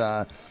since.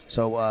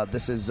 So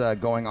this is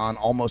going on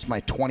almost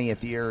my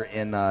 20th year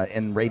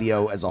in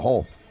radio as a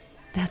whole.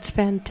 That's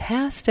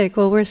fantastic.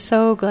 Well, we're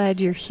so glad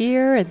you're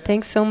here, and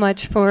thanks so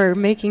much for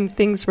making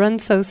things run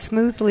so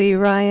smoothly,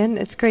 Ryan.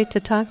 It's great to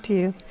talk to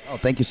you. Oh,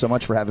 thank you so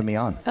much for having me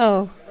on.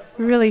 Oh,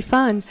 really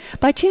fun.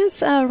 By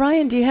chance,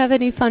 Ryan, do you have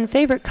any fun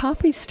favorite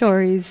coffee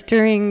stories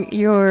during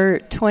your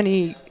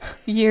 20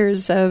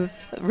 years of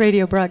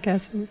radio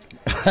broadcasting?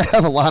 I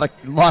have a lot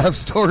of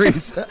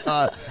stories.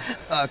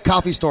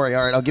 Coffee story.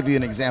 All right, I'll give you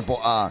an example.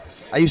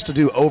 I used to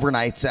do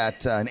overnights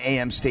at an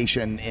AM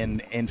station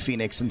in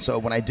Phoenix, and so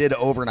when I did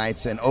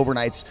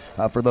overnights,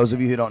 for those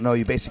of you who don't know,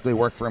 you basically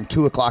work from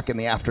 2 o'clock in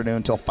the afternoon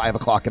until 5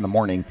 o'clock in the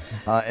morning.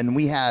 And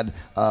we had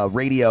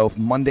radio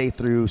Monday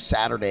through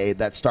Saturday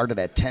that started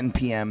at 10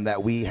 p.m.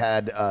 that we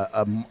had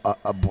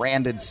a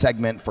branded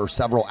segment for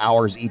several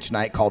hours each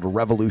night called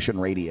Revolution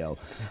Radio.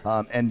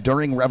 And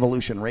during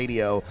Revolution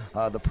Radio,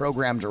 the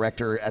program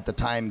director at the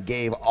time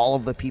gave all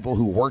of the people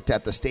who worked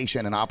at the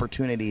station an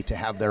opportunity to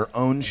have their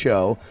own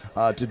show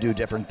to do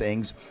different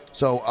things.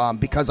 So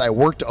because I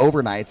worked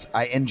overnights,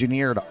 I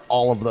engineered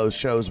all of those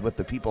shows with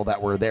the people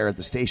that were there at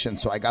the station.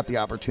 So I got the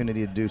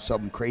opportunity to do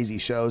some crazy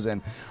shows.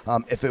 And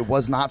if it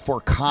was not for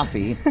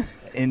coffee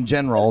in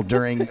general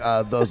during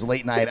those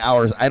late night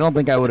hours, I don't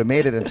think I would have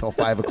made it until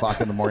 5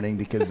 o'clock in the morning,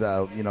 because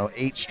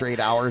 8 straight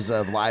hours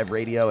of live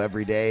radio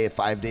every day,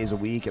 5 days a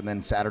week, and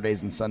then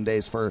Saturdays and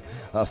Sundays for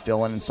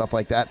fill-in and stuff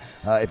like that.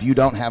 If you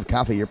don't have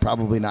coffee, you're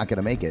probably not going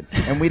to make it.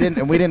 And we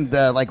didn't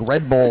like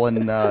Red Bull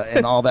and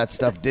all that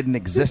stuff didn't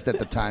exist at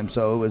the time.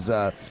 So it was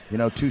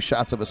 2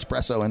 shots of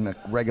espresso and a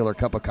regular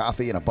cup of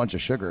coffee and a bunch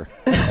of sugar.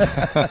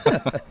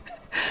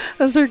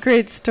 Those are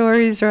great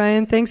stories,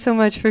 Ryan. Thanks so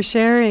much for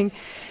sharing.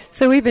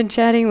 So we've been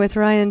chatting with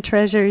Ryan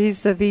Treasure. He's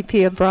the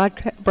VP of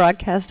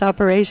Broadcast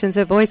Operations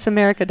at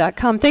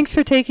VoiceAmerica.com. Thanks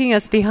for taking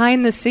us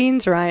behind the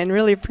scenes, Ryan.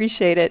 Really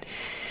appreciate it.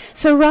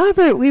 So,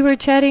 Robert, we were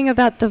chatting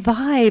about the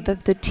vibe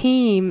of the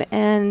team,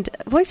 and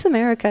Voice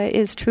America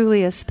is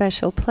truly a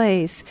special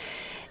place.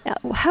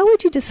 How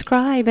would you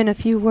describe in a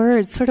few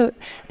words sort of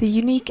the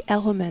unique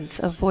elements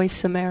of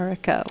Voice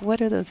America? What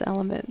are those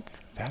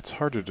elements? That's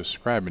hard to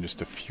describe in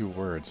just a few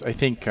words. I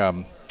think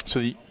so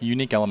the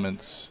unique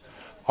elements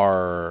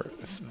are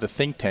the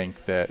think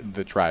tank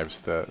that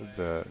drives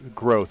the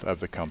growth of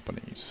the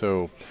company.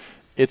 So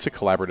it's a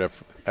collaborative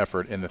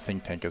effort in the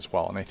think tank as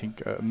well. And I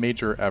think a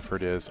major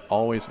effort is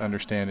always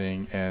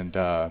understanding and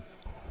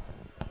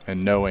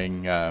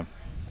knowing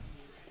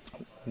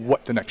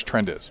what the next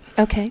trend is.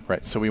 Okay.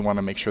 Right. So we want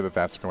to make sure that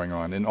that's going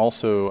on. And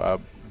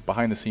also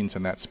behind the scenes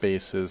in that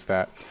space is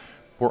that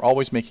we're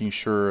always making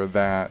sure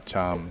that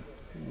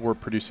we're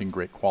producing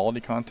great quality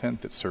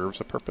content that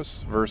serves a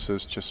purpose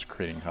versus just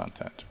creating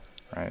content.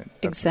 Right.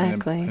 That's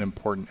exactly. An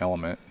important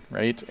element.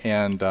 Right.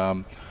 And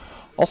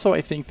also,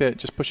 I think that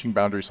just pushing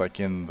boundaries like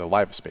in the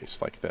live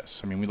space like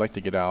this. I mean, we like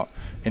to get out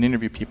and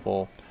interview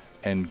people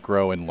and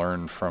grow and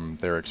learn from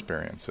their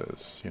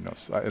experiences. You know,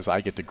 as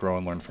I get to grow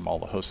and learn from all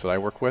the hosts that I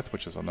work with,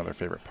 which is another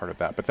favorite part of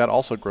that. But that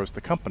also grows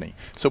the company.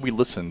 So we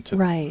listen to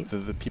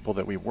the people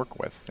that we work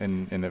with.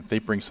 And if they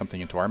bring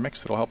something into our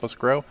mix that'll help us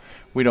grow,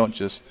 we don't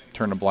just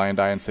turn a blind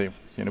eye and say,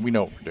 you know, we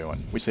know what we're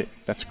doing. We say,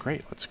 that's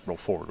great. Let's roll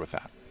forward with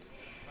that.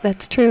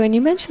 That's true. And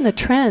you mentioned the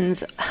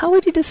trends. How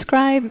would you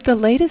describe the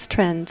latest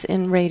trends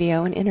in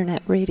radio and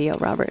internet radio,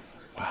 Robert?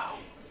 Wow.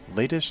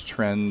 Latest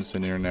trends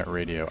in internet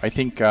radio. I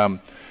think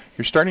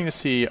you're starting to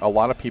see a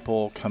lot of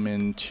people come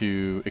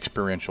into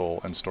experiential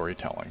and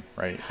storytelling,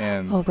 right?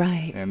 And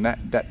and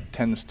that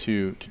tends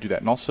to do that.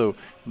 And also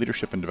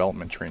leadership and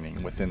development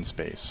training within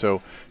space.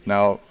 So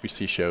now we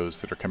see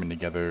shows that are coming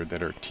together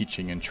that are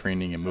teaching and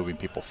training and moving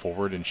people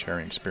forward and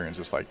sharing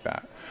experiences like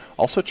that.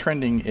 Also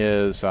trending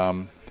is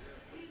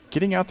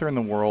getting out there in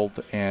the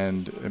world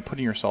and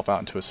putting yourself out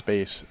into a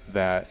space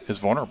that is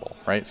vulnerable,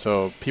 right?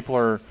 So people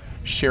are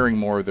sharing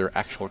more of their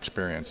actual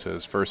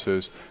experiences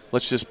versus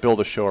let's just build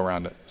a show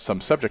around some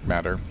subject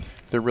matter.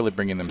 They're really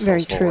bringing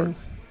themselves forward.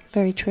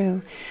 Very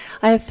true.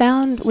 I have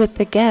found with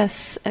the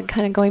guests,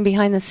 kind of going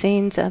behind the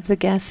scenes of the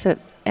guests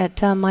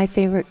at My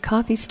Favorite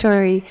Coffee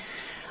Story,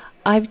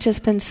 I've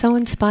just been so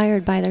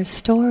inspired by their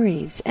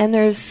stories. And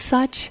there's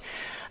such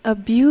a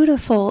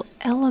beautiful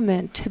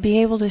element to be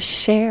able to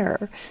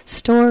share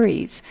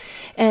stories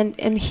and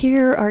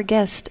hear our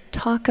guests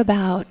talk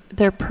about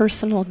their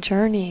personal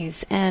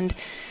journeys. And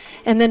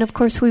then, of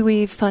course, we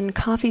weave fun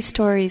coffee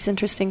stories,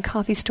 interesting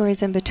coffee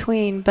stories in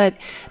between. But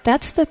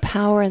that's the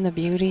power and the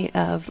beauty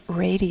of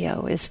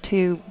radio, is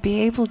to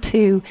be able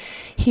to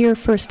hear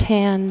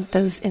firsthand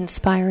those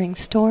inspiring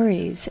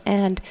stories.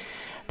 And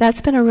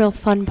that's been a real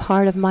fun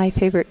part of My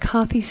Favorite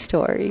Coffee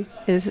Story,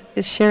 is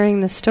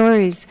sharing the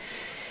stories.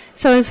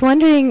 So I was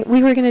wondering,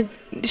 we were going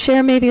to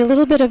share maybe a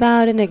little bit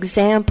about an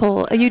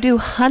example. You do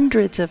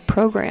hundreds of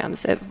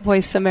programs at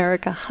Voice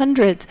America,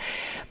 hundreds.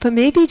 But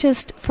maybe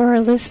just for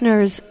our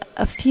listeners,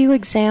 a few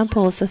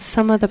examples of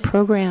some of the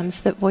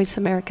programs that Voice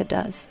America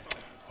does.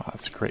 Wow,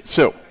 that's great.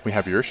 So we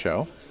have your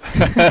show.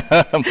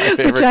 My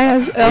favorite.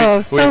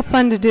 Which so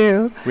fun to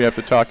do. We have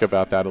to talk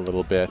about that a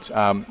little bit.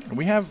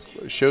 We have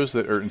shows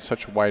that are in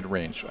such a wide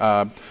range.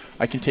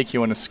 I can take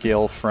you on a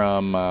scale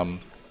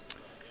from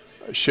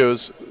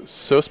shows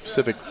so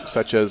specific,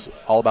 such as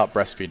all about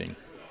breastfeeding,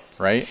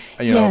 right?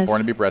 You know, Born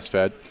to be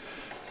Breastfed.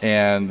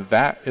 And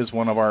that is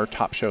one of our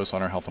top shows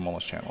on our Health and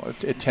Wellness channel.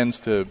 It tends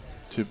to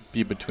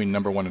be between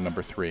number 1 and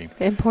number 3.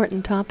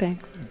 Important topic.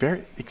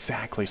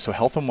 Exactly. So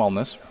health and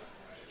wellness.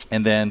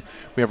 And then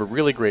we have a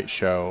really great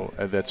show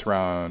that's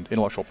around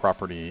intellectual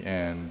property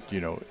and, you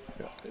know,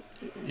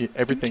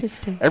 everything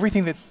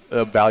that's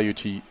of value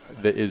to you,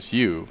 that is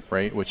you,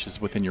 right, which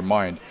is within your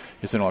mind,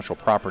 is intellectual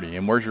property.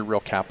 And where's your real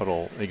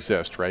capital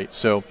exist, right?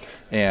 So,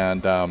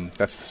 and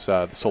that's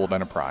the soul of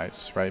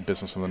enterprise, right?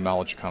 Business and the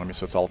knowledge economy.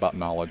 So it's all about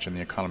knowledge and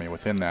the economy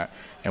within that.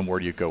 And where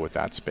do you go with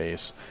that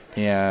space?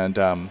 And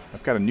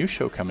I've got a new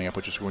show coming up,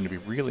 which is going to be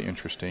really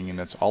interesting. And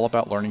it's all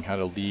about learning how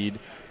to lead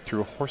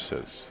through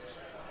horses.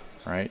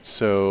 Right,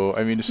 so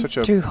I mean, it's such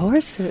a through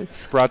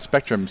horses broad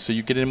spectrum. So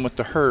you get in with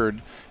the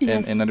herd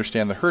and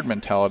understand the herd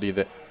mentality,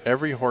 that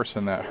every horse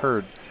in that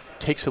herd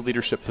takes a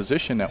leadership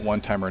position at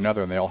one time or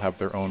another, and they all have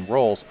their own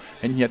roles,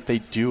 and yet they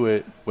do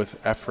it with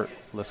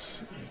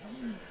effortless.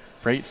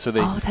 Right, so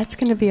that's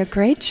going to be a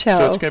great show.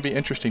 So it's going to be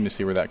interesting to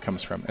see where that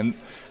comes from,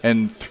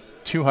 and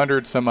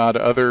 200 some odd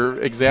other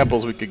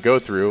examples we could go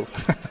through.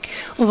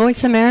 Well,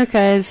 Voice America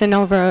is in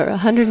over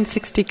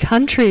 160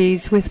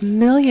 countries with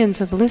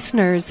millions of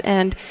listeners,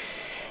 and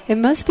it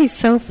must be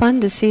so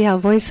fun to see how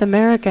Voice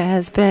America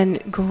has been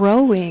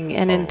growing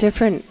and in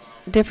different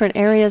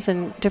areas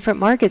and different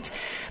markets.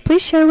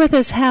 Please share with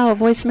us how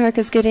Voice America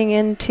is getting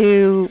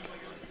into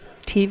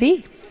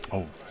TV.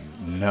 Oh,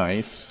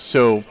 nice.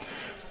 So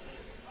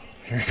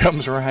here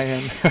comes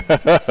Ryan.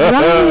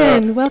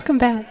 Ryan, welcome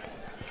back.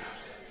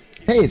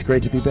 Hey, it's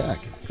great to be back.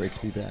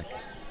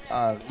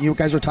 You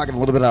guys were talking a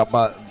little bit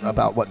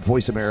about what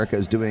Voice America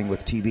is doing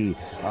with TV.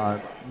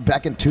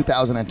 Back in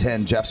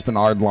 2010, Jeff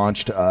Spinard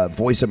launched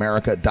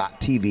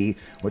VoiceAmerica.tv,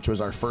 which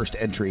was our first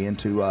entry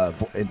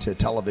into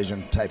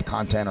television type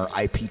content, or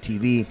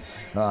IPTV.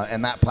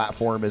 And that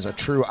platform is a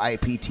true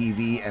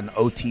IPTV and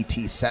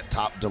OTT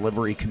set-top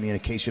delivery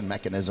communication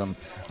mechanism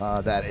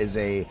that is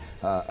a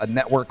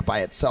network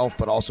by itself,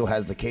 but also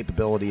has the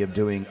capability of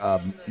doing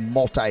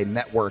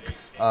multi-network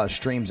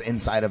streams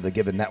inside of the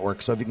given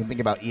network. So if you can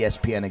think about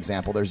ESPN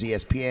example, there's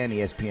ESPN,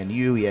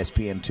 ESPNU,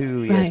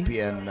 ESPN2,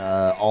 ESPN,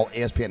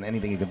 ESPN,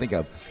 anything anything you can think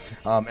of.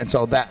 And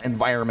so that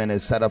environment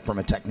is set up from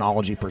a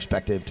technology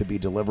perspective to be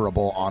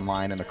deliverable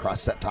online and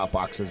across set-top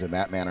boxes in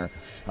that manner.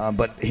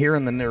 But here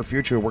in the near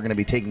future, we're going to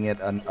be taking it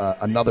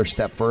another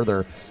step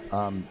further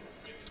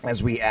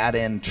as we add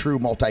in true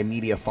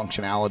multimedia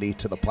functionality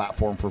to the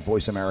platform for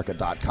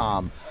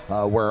VoiceAmerica.com,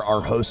 where our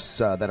hosts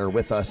that are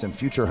with us and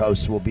future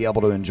hosts will be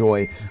able to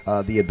enjoy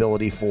the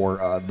ability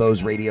for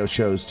those radio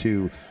shows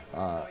to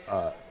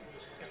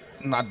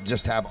not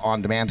just have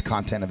on-demand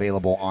content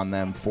available on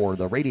them for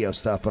the radio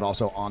stuff, but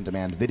also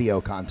on-demand video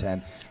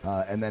content.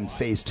 And then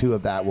phase 2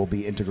 of that will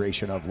be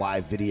integration of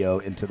live video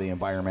into the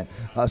environment,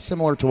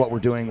 similar to what we're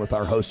doing with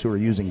our hosts who are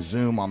using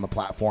Zoom on the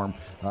platform.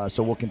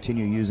 So we'll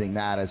continue using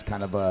that as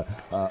kind of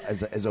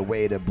as a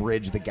way to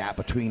bridge the gap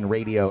between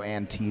radio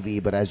and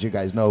TV. But as you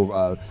guys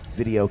know,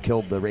 video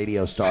killed the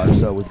radio star,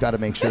 so we've got to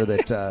make sure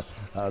that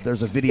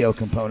there's a video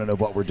component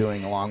of what we're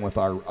doing along with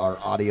our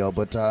audio.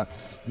 But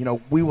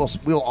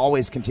we'll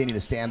always continue to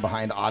stand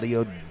behind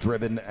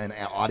audio-driven and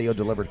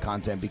audio-delivered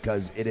content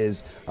because it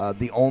is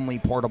the only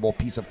portable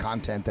piece of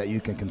content that you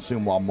can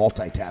consume while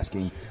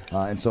multitasking,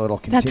 and so it'll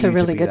continue. That's a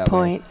really good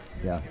point.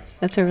 Yeah,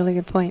 that's a really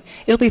good point.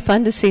 It'll be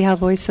fun to see how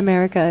Voice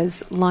America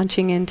is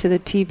launching into the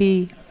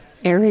TV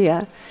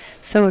area.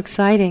 So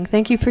exciting!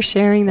 Thank you for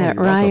sharing that,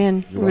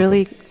 Ryan.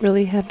 Really,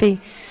 really happy.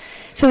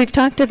 So we've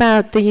talked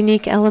about the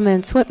unique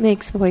elements. What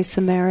makes Voice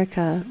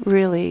America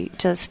really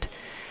just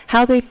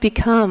how they've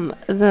become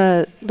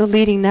the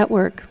leading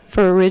network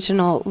for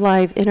original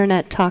live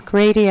internet talk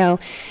radio.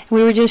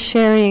 We were just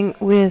sharing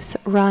with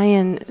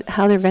Ryan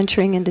how they're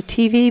venturing into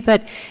TV,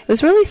 but it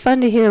was really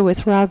fun to hear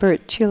with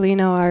Robert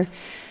Ciolino, our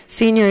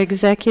senior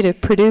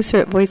executive producer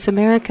at Voice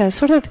America,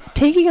 sort of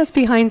taking us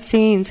behind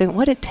scenes and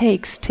what it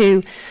takes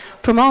to,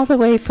 from all the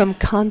way from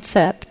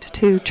concept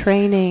to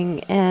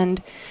training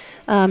and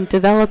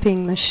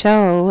developing the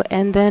show,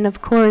 and then,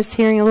 of course,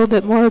 hearing a little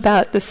bit more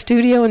about the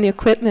studio and the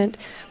equipment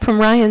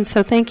from Ryan.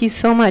 So thank you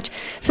so much.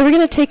 So we're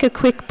going to take a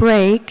quick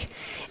break,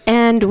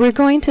 and we're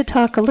going to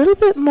talk a little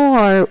bit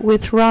more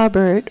with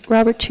Robert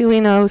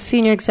Ciolino,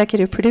 Senior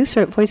Executive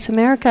Producer at Voice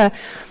America,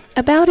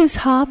 about his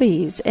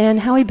hobbies and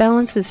how he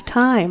balances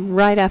time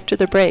right after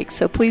the break.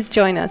 So please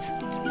join us.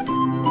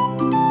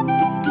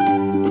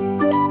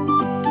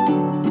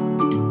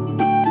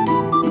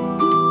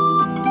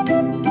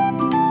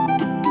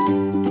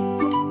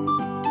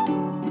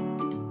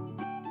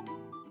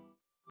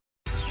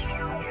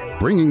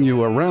 Bringing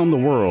you around the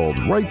world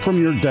right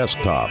from your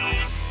desktop.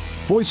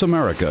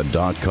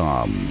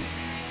 VoiceAmerica.com.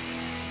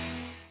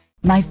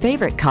 My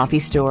favorite coffee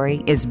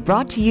story is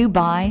brought to you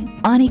by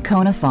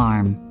Aniko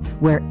Farm,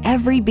 where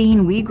every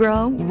bean we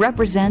grow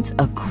represents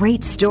a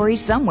great story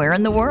somewhere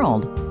in the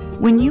world.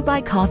 When you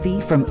buy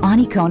coffee from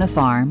Aniko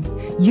Farm,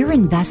 you're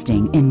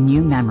investing in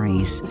new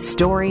memories,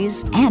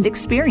 stories, and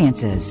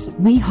experiences.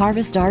 We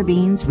harvest our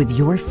beans with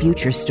your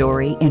future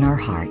story in our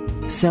heart.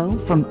 So,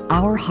 from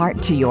our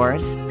heart to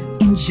yours,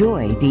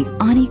 enjoy the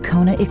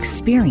Aniko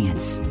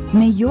experience.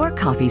 May your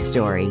coffee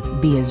story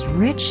be as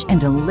rich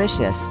and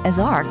delicious as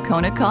our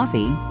Kona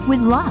coffee with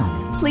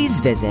love. Please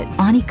visit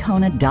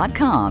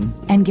Anikona.com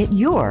and get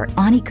your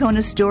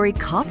Aniko Story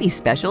coffee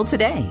special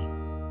today.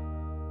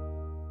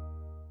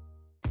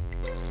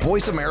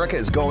 Voice America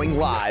is going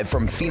live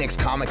from Phoenix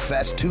Comic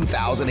Fest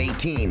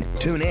 2018.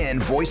 Tune in,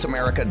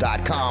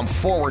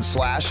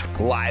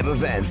 voiceamerica.com/live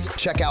events.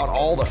 Check out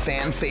all the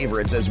fan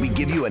favorites as we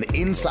give you an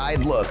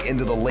inside look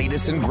into the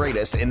latest and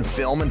greatest in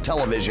film and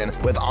television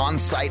with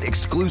on-site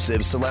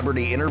exclusive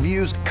celebrity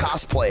interviews,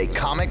 cosplay,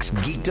 comics,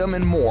 geekdom,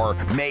 and more.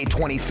 May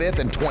 25th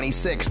and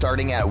 26th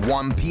starting at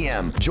 1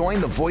 p.m.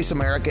 Join the Voice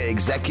America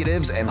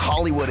executives and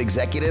Hollywood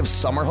executives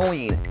Summer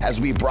Helene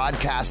as we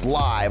broadcast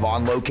live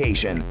on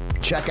location.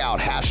 Check out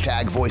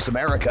hashtag Voice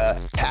America,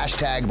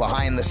 hashtag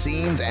Behind the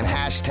Scenes, and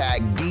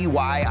hashtag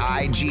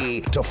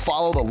DYIG to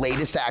follow the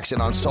latest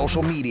action on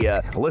social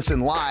media.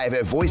 Listen live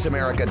at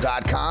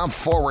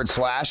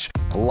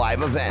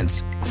voiceamerica.com/live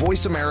events.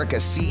 Voice America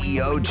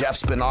CEO Jeff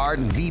Spinard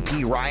and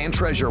VP Ryan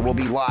Treasure will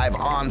be live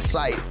on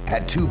site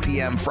at 2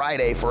 p.m.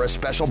 Friday for a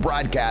special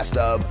broadcast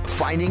of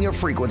Finding Your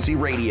Frequency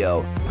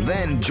Radio.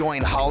 Then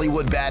join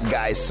Hollywood bad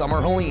guys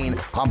Summer Helene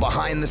on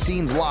Behind the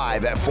Scenes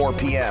live at 4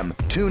 p.m.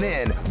 Tune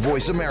in,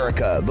 Voice America,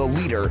 the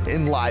leader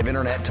in live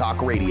internet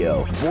talk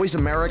radio.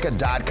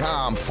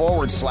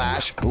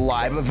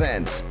 voiceamerica.com/live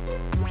events.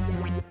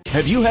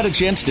 Have you had a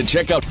chance to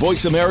check out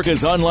Voice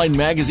America's online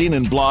magazine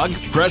and blog,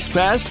 Press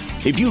Pass?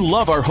 If you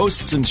love our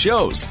hosts and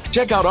shows,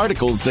 check out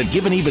articles that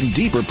give an even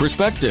deeper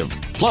perspective.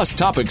 Plus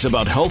topics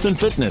about health and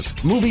fitness,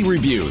 movie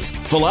reviews,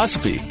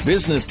 philosophy,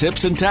 business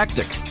tips and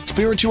tactics,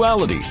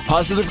 spirituality,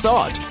 positive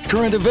thought,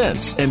 current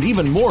events, and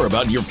even more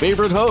about your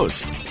favorite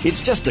host.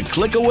 It's just a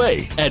click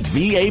away at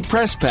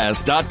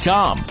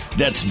vapresspass.com.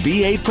 That's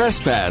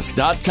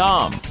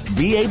vapresspass.com.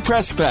 VA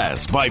Press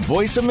Pass by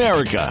Voice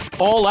America.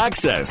 All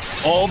access,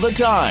 all the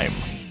time.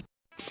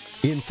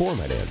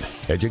 Informative,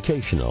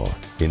 educational,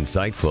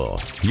 insightful.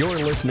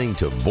 You're listening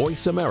to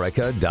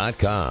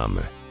VoiceAmerica.com.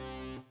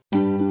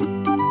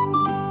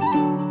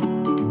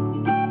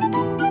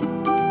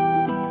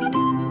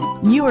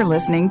 You are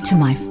listening to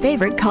My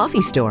Favorite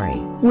Coffee Story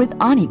with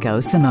Aniko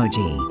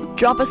Somogyi.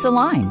 Drop us a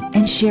line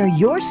and share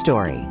your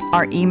story.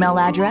 Our email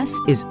address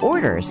is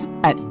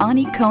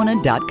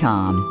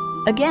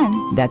orders@anikona.com.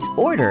 Again, that's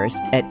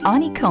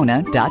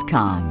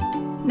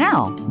orders@anikona.com.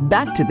 Now,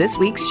 back to this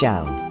week's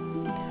show.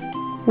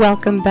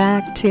 Welcome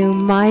back to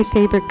My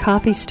Favorite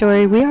Coffee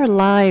Story. We are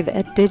live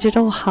at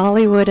Digital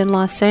Hollywood in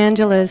Los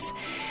Angeles.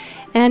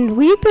 And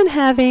we've been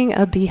having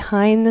a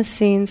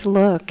behind-the-scenes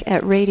look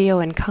at radio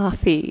and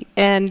coffee.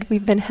 And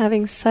we've been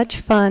having such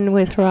fun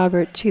with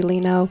Robert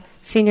Giulino,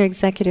 Senior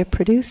Executive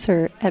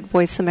Producer at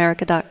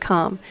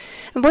VoiceAmerica.com.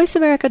 And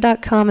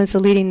VoiceAmerica.com is a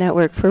leading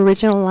network for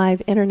original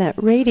live internet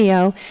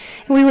radio.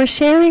 And we were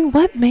sharing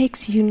what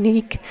makes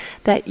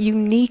that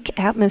unique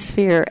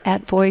atmosphere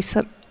at Voice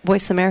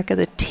America,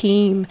 the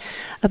team,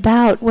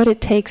 about what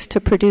it takes to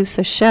produce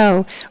a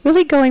show,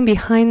 really going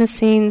behind the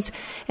scenes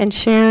and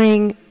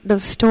sharing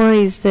those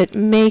stories that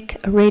make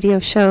a radio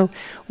show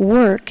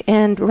work.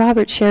 And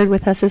Robert shared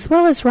with us, as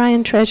well as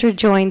Ryan Treasure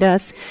joined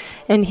us,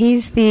 and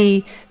he's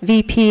the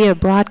VP of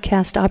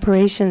Broadcast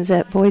Operations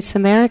at Voice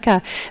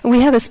America. And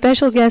we have a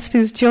special guest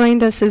who's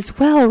joined us as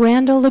well,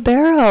 Randall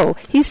Libero.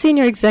 He's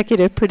Senior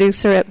Executive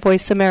Producer at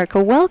Voice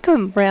America.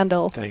 Welcome,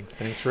 Randall.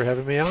 Thanks for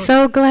having me on.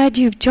 So glad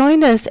you've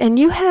joined us. And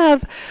you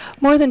have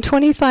more than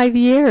 25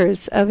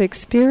 years of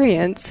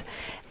experience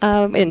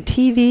in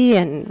TV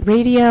and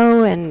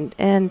radio, and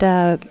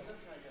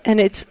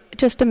it's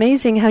just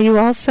amazing how you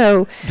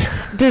also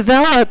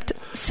developed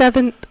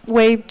Seventh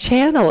Wave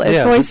Channel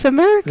at Voice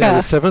America. Yeah,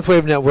 the Seventh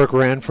Wave Network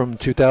ran from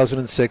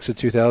 2006 to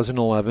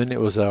 2011. It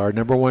was our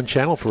number one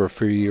channel for a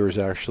few years,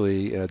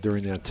 actually,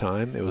 during that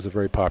time. It was a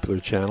very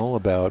popular channel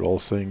about all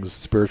things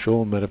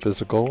spiritual and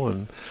metaphysical,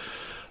 and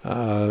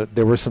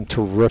there were some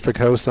terrific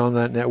hosts on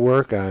that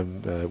network.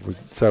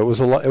 So it was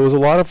a lot. It was a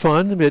lot of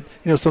fun. But,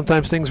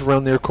 sometimes things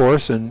run their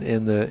course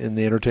in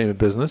the entertainment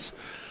business.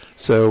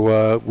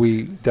 So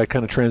that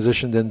kind of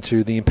transitioned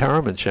into the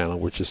Empowerment Channel,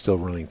 which is still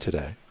running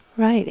today.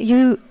 Right.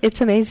 It's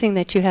amazing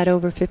that you had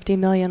over 50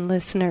 million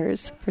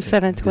listeners for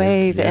Seventh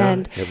Wave,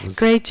 and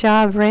great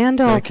job,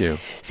 Randall. Thank you.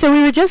 So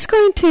we were just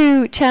going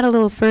to chat a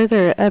little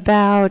further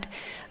about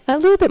a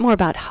little bit more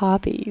about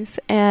hobbies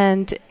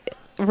and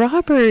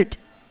Robert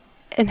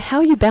and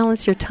how you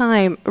balance your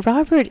time.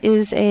 Robert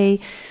is a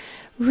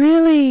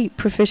really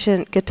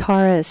proficient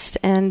guitarist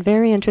and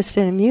very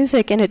interested in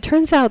music, and it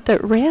turns out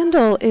that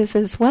Randall is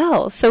as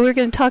well. So we're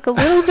going to talk a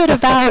little bit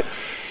about...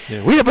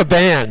 we have a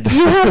band.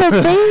 You have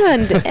a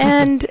band.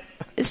 And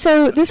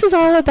so this is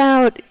all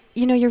about,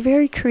 you're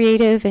very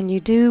creative and you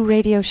do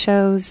radio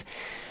shows,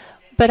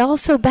 but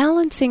also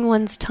balancing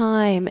one's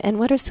time. And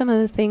what are some of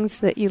the things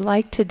that you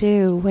like to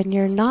do when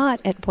you're not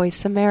at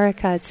Voice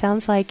America? It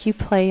sounds like you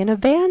play in a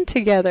band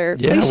together.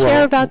 Please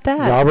share about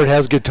that. Robert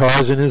has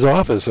guitars in his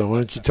office, so why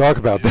don't you talk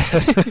about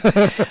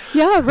that?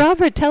 Yeah,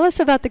 Robert, tell us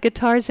about the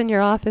guitars in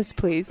your office,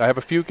 please. I have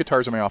a few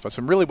guitars in my office,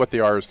 and really what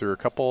they are is there are a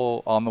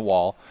couple on the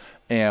wall,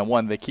 and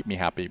one, they keep me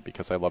happy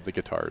because I love the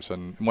guitars.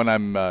 And when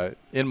I'm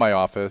in my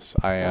office,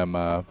 I am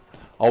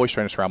always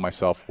trying to surround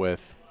myself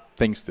with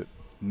things that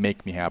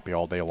make me happy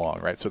all day long,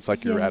 right? So it's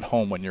like you're at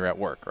home when you're at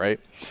work, right?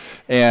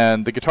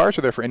 And the guitars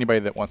are there for anybody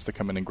that wants to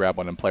come in and grab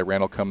one and play.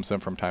 Randall comes in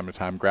from time to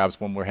time, grabs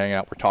one. We're hanging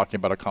out, we're talking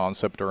about a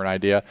concept or an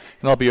idea,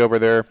 and I'll be over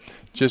there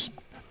just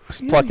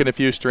plucking a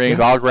few strings.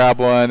 I'll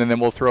grab one, and then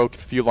we'll throw a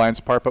few lines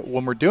apart. But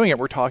when we're doing it,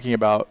 we're talking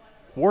about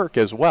work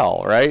as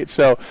well, right?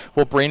 So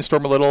we'll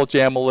brainstorm a little,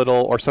 jam a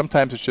little, or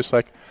sometimes it's just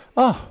like,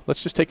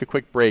 let's just take a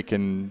quick break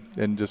and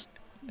just,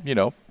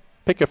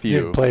 pick a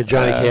few. Play a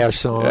Johnny Cash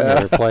song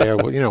or play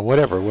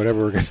whatever.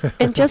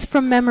 And just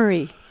from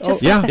memory.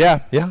 Just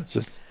the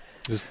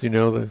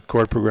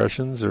chord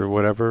progressions or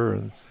whatever,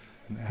 and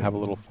have a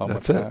little fun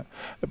with that.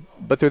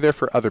 But they're there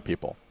for other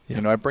people.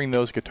 I bring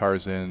those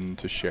guitars in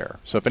to share.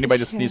 So if anybody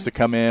just needs to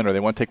come in, or they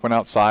want to take one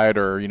outside,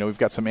 or we've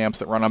got some amps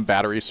that run on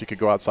batteries, so you could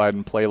go outside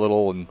and play a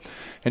little, and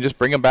just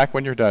bring them back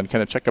when you're done.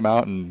 Kind of check them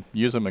out and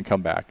use them and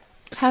come back.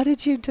 How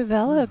did you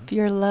develop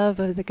your love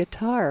of the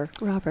guitar,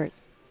 Robert?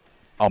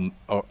 A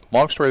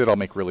long story that I'll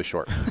make really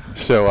short.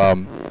 So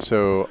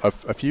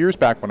a few years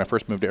back when I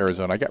first moved to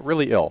Arizona, I got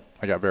really ill.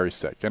 I got very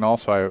sick. And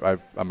also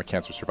I'm a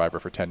cancer survivor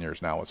for 10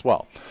 years now as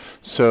well.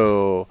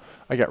 So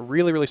I got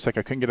really, really sick.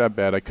 I couldn't get out of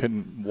bed. I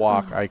couldn't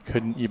walk. I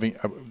couldn't even,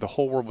 the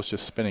whole world was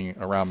just spinning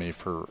around me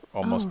for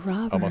almost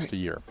a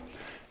year.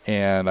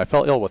 And I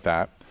fell ill with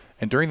that.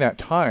 And during that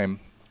time,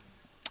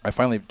 I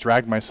finally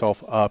dragged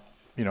myself up,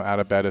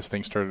 out of bed as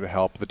things started to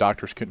help. The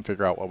doctors couldn't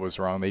figure out what was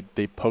wrong.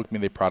 They poked me,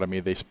 they prodded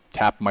me, they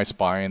tapped my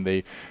spine,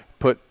 they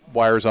put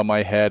wires on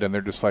my head, and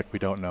they're just like, we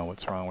don't know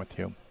what's wrong with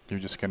you. You're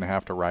just going to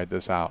have to ride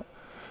this out.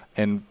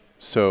 And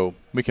so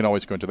we can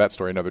always go into that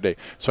story another day.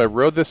 So I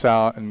rode this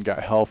out and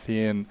got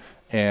healthy and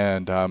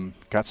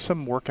got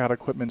some workout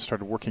equipment,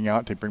 started working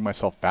out to bring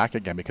myself back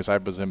again, because I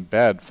was in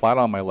bed flat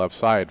on my left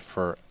side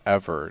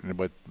forever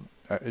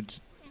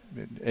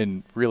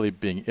and really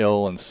being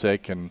ill and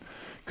sick and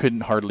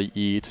couldn't hardly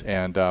eat.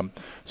 And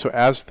so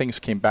as things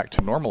came back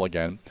to normal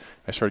again,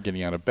 I started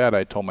getting out of bed.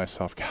 I told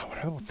myself, God,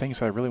 what are the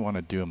things I really want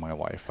to do in my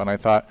life? And I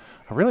thought,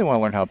 I really want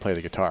to learn how to play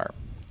the guitar.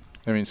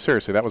 I mean,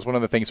 seriously, that was one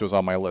of the things that was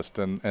on my list,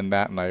 and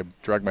I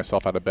dragged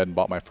myself out of bed and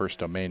bought my first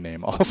domain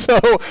name also,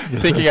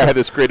 thinking I had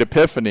this great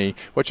epiphany,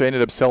 which I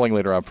ended up selling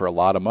later on for a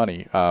lot of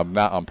money,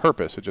 not on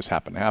purpose. It just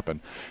happened to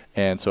happen.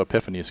 And so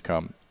epiphanies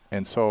come.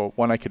 And so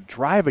when I could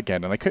drive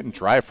again, and I couldn't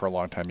drive for a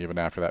long time even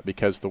after that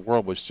because the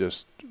world was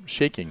just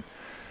shaking.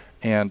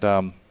 And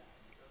when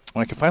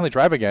I could finally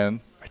drive again,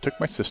 I took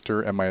my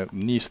sister and my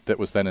niece that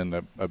was then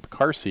in a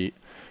car seat,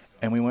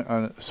 and we went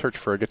on a search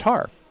for a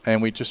guitar. And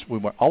we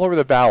went all over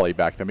the valley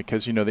back then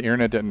because, the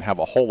internet didn't have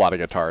a whole lot of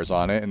guitars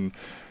on it. And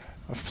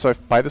so I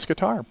buy this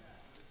guitar,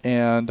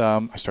 and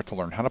I start to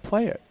learn how to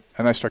play it.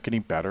 And I start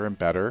getting better and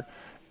better.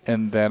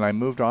 And then I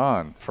moved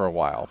on for a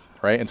while,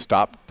 right, and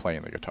stopped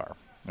playing the guitar,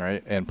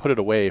 right, and put it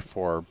away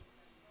for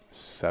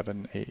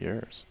 7-8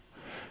 years.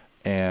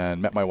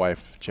 And met my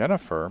wife,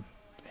 Jennifer.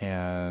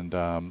 And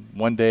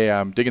one day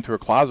I'm digging through a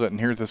closet, and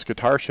here this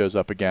guitar shows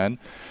up again.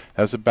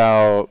 That was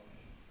about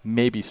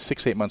maybe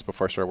 6-8 months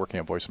before I started working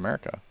at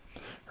VoiceAmerica,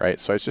 right?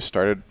 So I just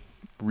started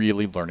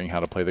really learning how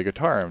to play the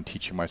guitar and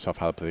teaching myself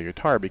how to play the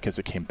guitar because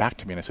it came back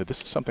to me, and I said,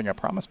 this is something I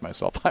promised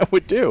myself I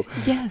would do.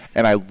 Yes.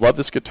 And I love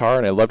this guitar,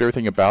 and I loved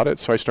everything about it,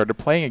 so I started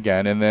playing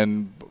again. And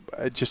then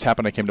it just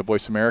happened I came to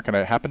VoiceAmerica, and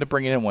I happened to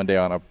bring it in one day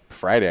on a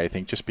Friday, I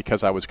think, just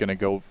because I was going to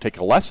go take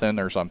a lesson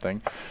or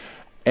something.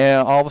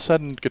 And all of a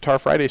sudden, Guitar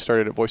Friday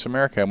started at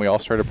VoiceAmerica, and we all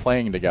started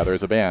playing together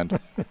as a band.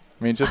 I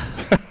mean,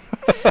 just...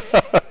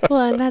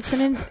 Well, and that's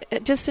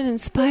just an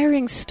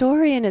inspiring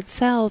story in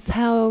itself,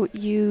 how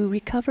you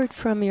recovered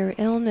from your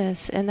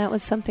illness, and that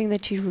was something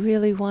that you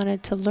really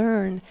wanted to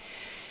learn.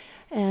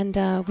 And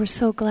we're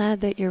so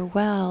glad that you're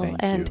well.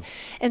 Thank you.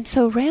 And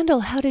so, Randall,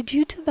 how did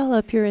you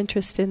develop your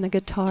interest in the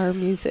guitar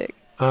music?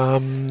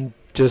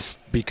 Just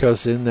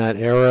because in that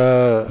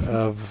era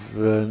of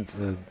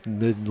the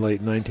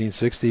mid-late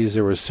 1960s,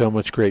 there was so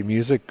much great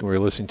music. We were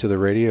listening to the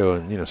radio,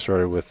 and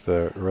started with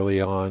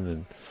early on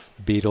and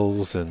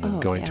Beatles and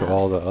going to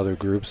all the other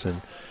groups,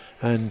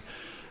 and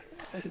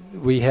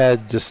we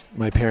had just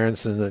my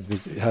parents and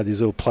had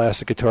these little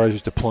plastic guitars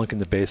used to plunk in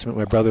the basement.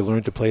 My brother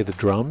learned to play the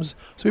drums,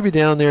 so we'd be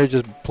down there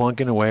just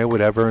plunking away,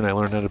 whatever. And I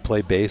learned how to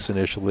play bass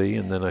initially,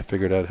 and then I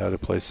figured out how to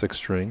play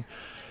 6-string.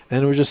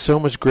 And there was just so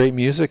much great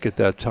music at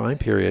that time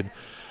period.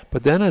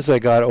 But then as I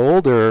got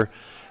older,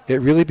 it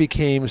really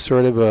became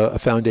sort of a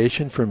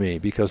foundation for me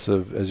because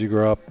of as you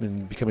grow up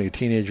and becoming a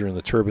teenager in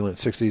the turbulent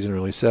 60s and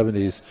early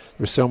 70s, there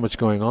was so much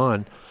going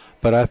on.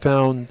 But I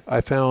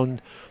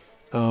found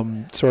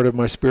sort of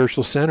my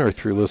spiritual center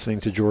through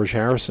listening to George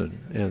Harrison,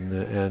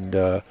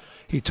 and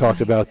he talked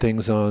about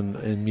things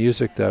in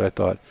music that I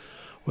thought,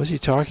 what's he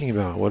talking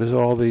about? What is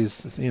all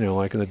these,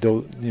 like in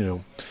the,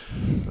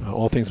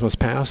 All Things Must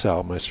Pass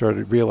album? I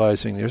started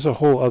realizing there's a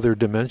whole other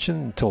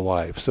dimension to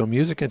life. So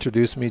music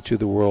introduced me to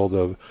the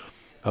world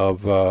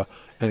of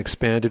an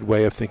expanded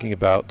way of thinking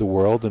about the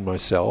world and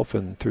myself,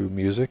 and through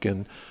music,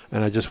 and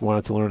I just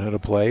wanted to learn how to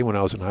play. When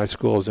I was in high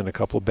school, I was in a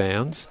couple of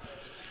bands,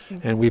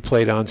 and we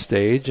played on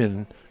stage,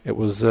 and it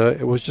was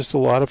just a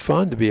lot of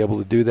fun to be able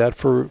to do that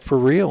for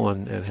real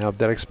and have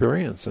that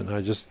experience. And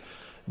I just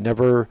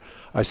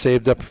I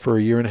saved up for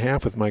a year and a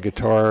half with my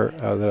guitar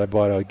that I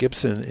bought a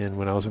Gibson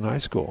when I was in high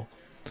school,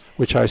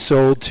 which I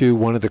sold to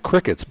one of the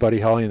Crickets, Buddy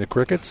Holly and the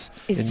Crickets,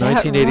 in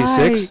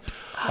 1986.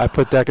 Right? I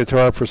put that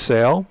guitar up for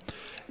sale.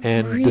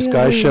 And this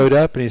guy showed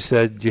up, and he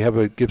said, do you have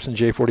a Gibson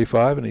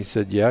J45? And he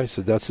said, yeah. He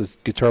said, that's the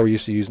guitar we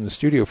used to use in the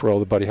studio for all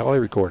the Buddy Holly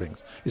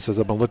recordings. He says,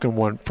 I've been looking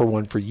for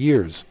one for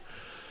years.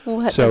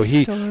 What so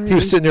he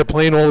was sitting there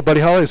playing all the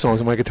Buddy Holly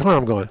songs on my guitar.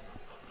 I'm going,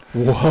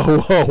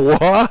 whoa,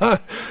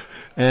 what?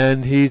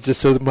 And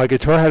so my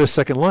guitar had a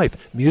second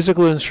life.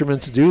 Musical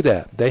instruments do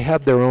that. They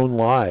have their own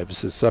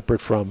lives. It's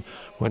separate from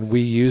when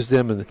we use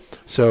them. And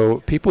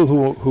so people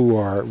who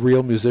are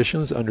real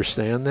musicians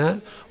understand that,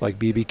 like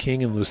B.B.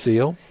 King and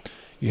Lucille.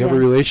 You have a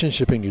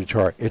relationship in your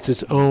guitar. It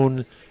takes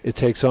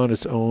on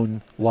its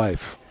own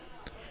life.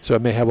 So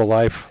it may have a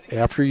life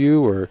after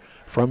you or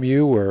from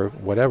you or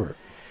whatever.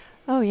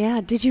 Oh, yeah.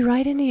 Did you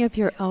write any of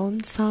your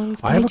own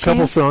songs by I have chance? A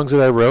couple songs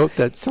that I wrote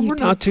that some were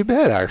not too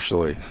bad,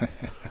 actually.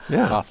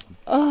 Yeah. Awesome.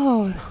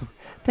 Oh,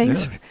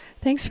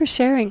 thanks for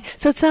sharing.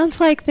 So it sounds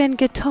like then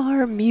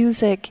guitar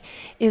music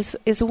is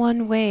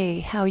one way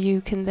how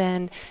you can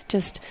then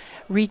just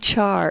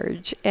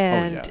recharge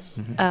and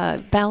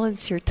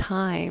balance your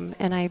time.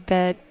 And I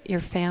bet your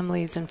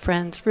families and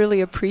friends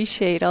really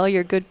appreciate all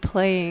your good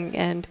playing.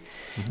 And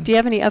do you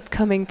have any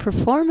upcoming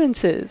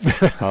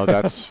performances? Oh,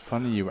 that's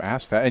funny you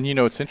asked that. And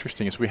what's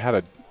interesting is we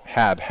have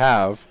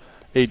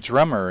a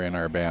drummer in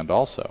our band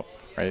also,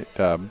 right?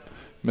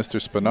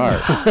 Mr. Spinard.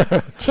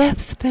 Jeff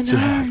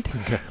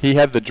Spinard. He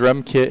had the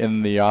drum kit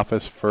in the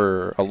office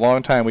for a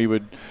long time. We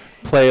would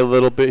play a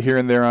little bit here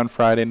and there on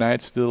Friday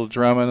nights, a little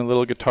drumming, a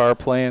little guitar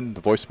playing.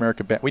 The Voice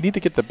America band. We need to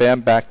get the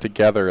band back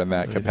together in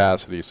that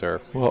capacity,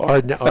 sir. Well,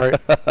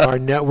 our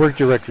network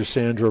director,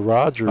 Sandra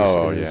Rogers,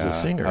 is a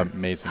singer.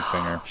 Amazing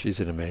singer. She's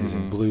an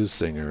amazing blues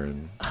singer.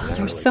 And there's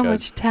really so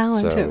much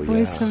talent at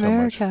Voice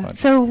America.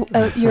 So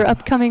your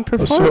upcoming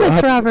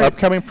performance, Robert.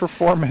 Upcoming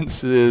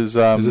performance is...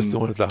 is this the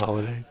one at the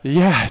holiday?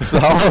 Yeah, it's the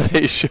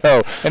holiday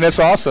show. And it's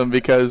awesome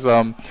because...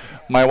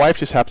 my wife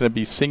just happened to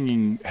be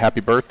singing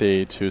Happy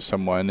Birthday to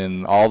someone,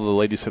 and all the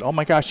ladies said, "Oh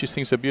my gosh, you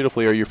sing so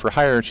beautifully. Are you for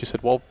hire?" And she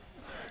said, "Well,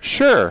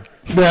 sure."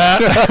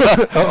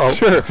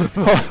 Sure.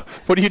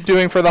 What are you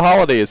doing for the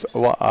holidays?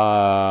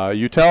 Well,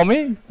 you tell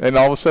me. And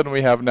all of a sudden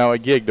we have now a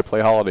gig to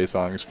play holiday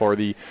songs for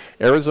the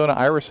Arizona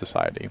Irish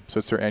Society. So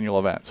it's their annual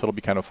event. So it'll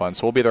be kind of fun.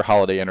 So we'll be their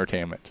holiday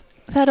entertainment.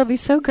 That'll be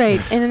so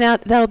great. And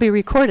that'll be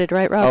recorded,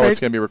 right, Robert? Oh, it's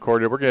going to be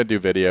recorded. We're going to do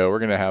video. We're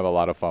going to have a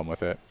lot of fun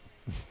with it.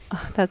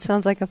 Oh, that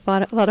sounds like a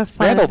lot of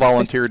fun. Randall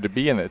volunteered to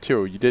be in it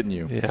too, didn't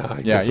you?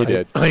 Yeah, you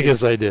did. I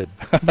guess I did.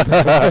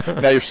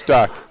 Now you're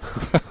stuck.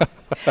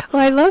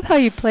 Well, I love how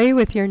you play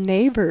with your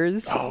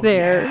neighbors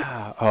there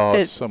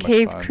at so much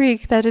Cave fun.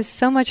 Creek. That is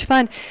so much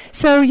fun.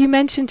 So you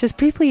mentioned, just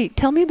briefly,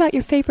 tell me about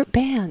your favorite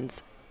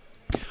bands.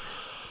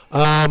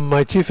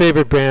 My two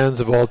favorite bands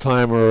of all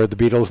time are the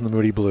Beatles and the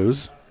Moody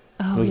Blues.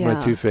 Those are my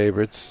two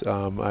favorites.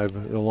 I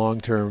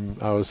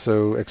was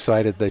so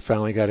excited they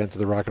finally got into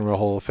the Rock and Roll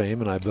Hall of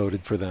Fame, and I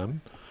voted for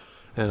them.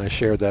 And I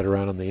shared that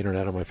around on the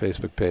internet on my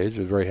Facebook page. I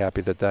was very happy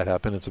that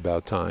happened. It's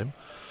about time.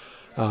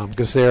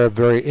 Because they're a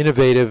very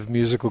innovative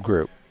musical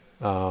group.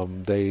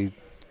 They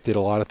did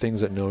a lot of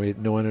things that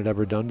no one had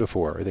ever done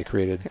before. They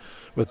created,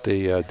 with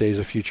the Days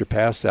of Future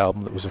Past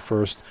album, that was the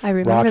first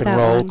rock and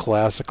roll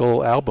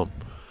classical album.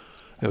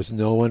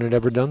 No one had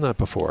ever done that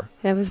before.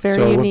 It was very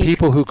unique. So when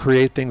people who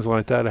create things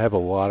like that, I have a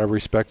lot of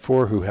respect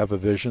for, who have a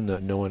vision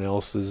that no one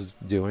else is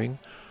doing.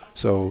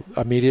 So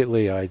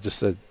immediately I just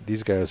said,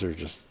 these guys are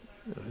just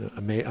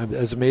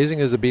as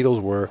amazing as the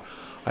Beatles were.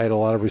 I had a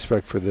lot of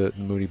respect for the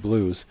Moody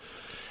Blues.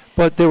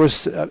 But there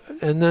was,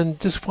 and then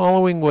just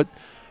following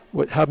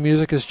how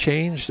music has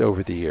changed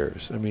over the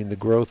years. I mean, the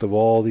growth of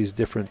all these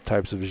different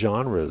types of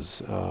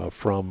genres,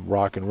 from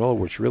rock and roll,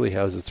 which really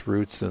has its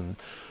roots in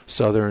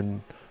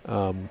Southern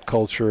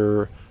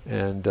culture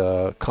and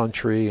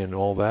country and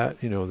all that,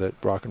 that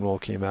rock and roll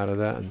came out of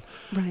that. And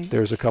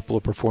there's a couple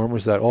of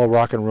performers that all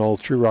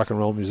true rock and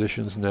roll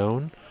musicians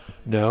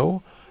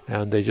know,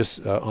 and they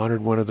just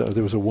honored one of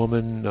there was a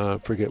woman,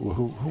 forget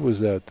who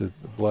was that, the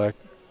black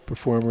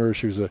performer.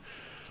 She was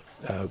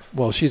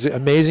she's an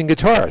amazing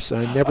guitarist.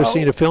 I'd never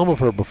seen a film of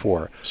her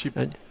before.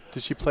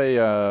 Did she play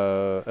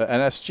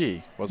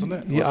NSG, wasn't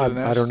it? Yeah,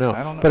 I don't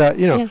know. But,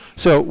 yes.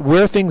 So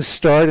where things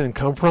start and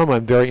come from,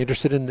 I'm very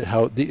interested in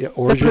how the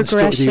origin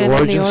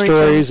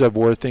stories of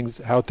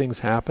how things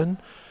happen,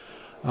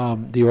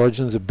 the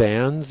origins of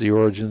bands, the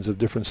origins of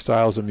different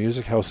styles of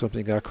music, how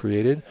something got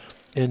created.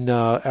 In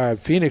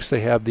Phoenix,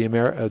 they have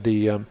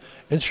the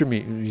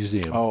Instrument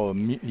Museum. Oh,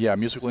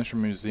 Musical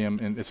Instrument Museum,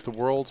 and it's the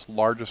world's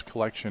largest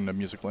collection of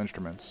musical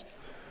instruments.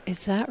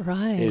 Is that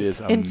right? It is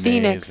in amazing.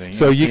 Phoenix.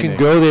 So you can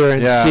go there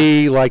and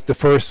see like the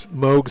first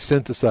Moog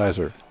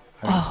synthesizer.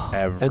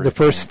 And the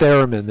first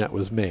theremin that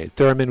was made.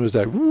 Theremin was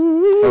that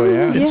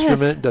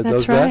instrument that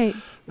does that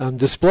on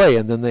display.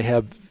 And then they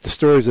have the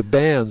stories of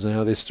bands and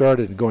how they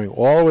started, and going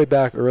all the way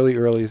back early.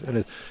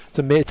 And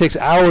it takes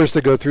hours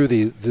to go through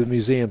the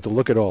museum to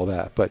look at all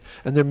that.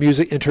 And their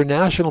music,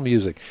 international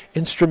music,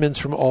 instruments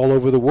from all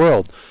over the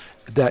world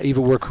that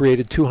even were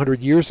created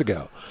 200 years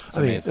ago.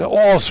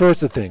 All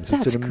sorts of things.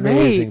 That's it's an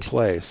amazing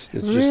place.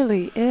 It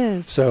really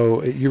is.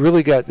 So you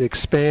really got to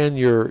expand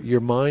your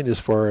mind as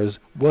far as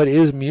what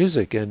is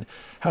music and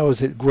how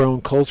has it grown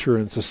culture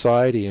and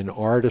society and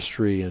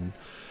artistry, and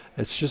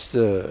it's just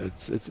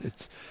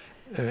it's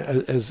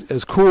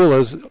as cool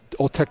as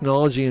all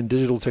technology and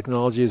digital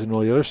technologies and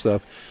all the other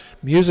stuff.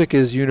 Music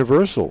is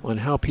universal, and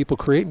how people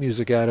create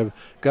music out of a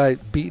guy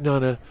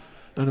beating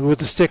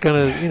with a stick on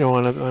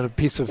a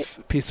piece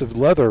of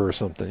leather or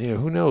something.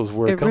 Who knows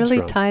where it comes from. It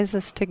really ties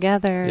us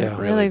together.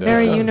 Yeah, really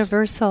very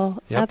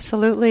universal. Yep.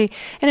 Absolutely.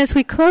 And as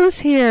we close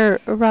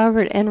here,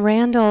 Robert and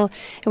Randall,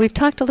 and we've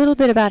talked a little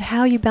bit about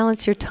how you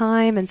balance your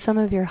time and some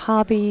of your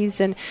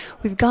hobbies, and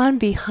we've gone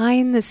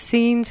behind the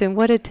scenes and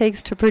what it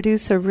takes to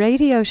produce a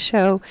radio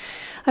show.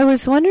 I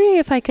was wondering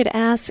if I could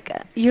ask,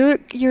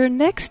 your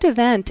next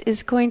event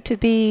is going to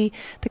be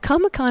the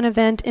Comic-Con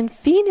event in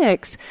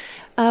Phoenix,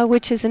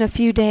 which is in a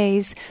few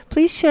days.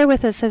 Please share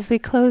with us as we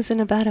close in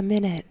about a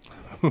minute.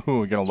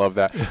 We're going to love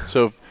that.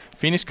 So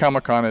Phoenix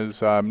Comic-Con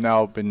has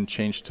now been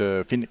changed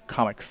to Phoenix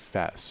Comic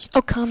Fest.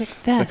 Oh, Comic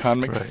Fest. The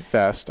Comic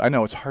Fest. I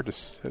know it's hard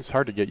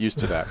to get used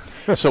to that.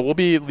 So we'll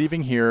be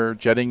leaving here,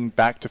 jetting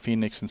back to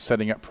Phoenix, and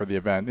setting up for the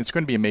event. It's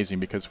going to be amazing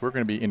because we're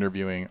going to be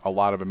interviewing a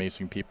lot of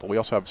amazing people. We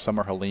also have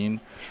Summer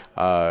Helene.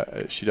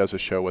 She does a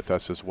show with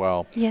us as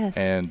well. Yes.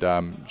 And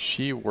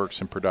she works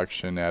in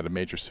production at a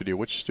major studio.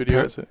 Which studio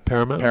is it?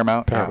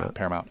 Paramount.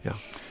 Paramount. Yeah.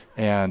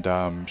 And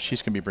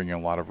she's going to be bringing a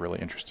lot of really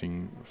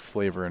interesting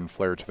flavor and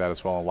flair to that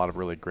as well. A lot of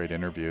really great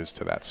interviews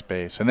to that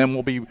space. And then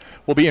we'll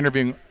be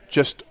interviewing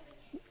just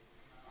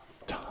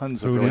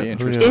tons of really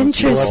interesting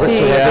celebrity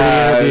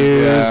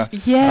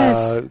interviews.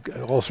 Yes.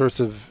 All sorts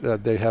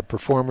of they have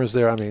performers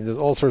there. I mean, there's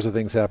all sorts of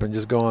things happen.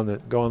 Just go on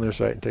their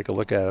site and take a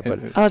look at it.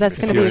 But that's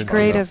going to be a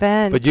great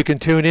event. But you can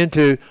tune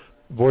into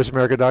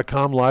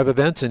VoiceAmerica.com live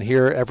events and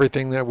hear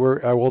everything that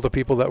all the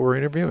people that we're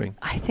interviewing.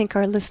 I think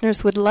our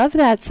listeners would love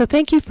that. So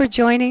thank you for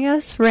joining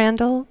us,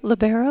 Randall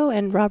Libero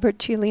and Robert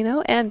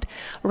Ciolino and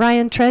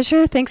Ryan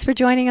Treasure. Thanks for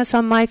joining us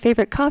on My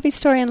Favorite Coffee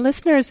Story. And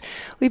listeners,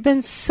 we've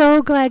been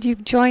so glad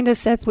you've joined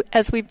us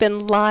as we've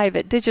been live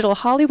at Digital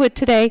Hollywood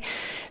today.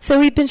 So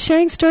we've been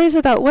sharing stories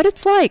about what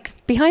it's like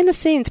behind the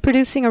scenes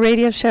producing a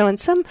radio show and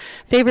some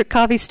favorite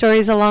coffee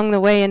stories along the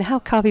way and how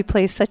coffee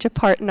plays such a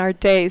part in our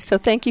days. So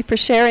thank you for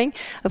sharing.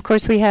 Of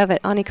course, we have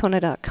at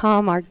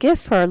anikona.com our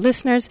gift for our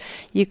listeners.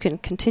 You can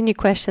continue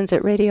questions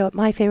at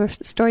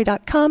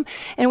radio@myfavoritestory.com.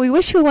 And we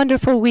wish you a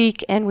wonderful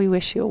week, and we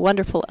wish you a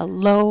wonderful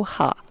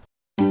aloha.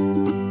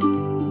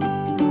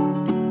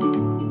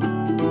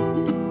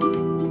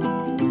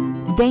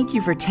 Thank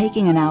you for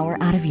taking an hour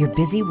out of your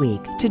busy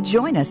week to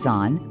join us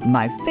on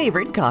My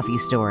Favorite Coffee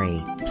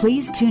Story.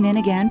 Please tune in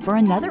again for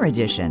another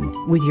edition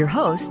with your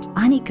host,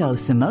 Aniko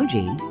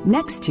Somogyi,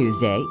 next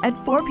Tuesday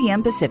at 4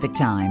 p.m. Pacific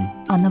Time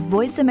on the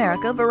Voice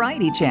America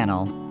Variety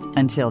Channel.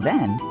 Until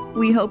then,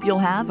 we hope you'll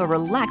have a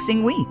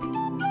relaxing week.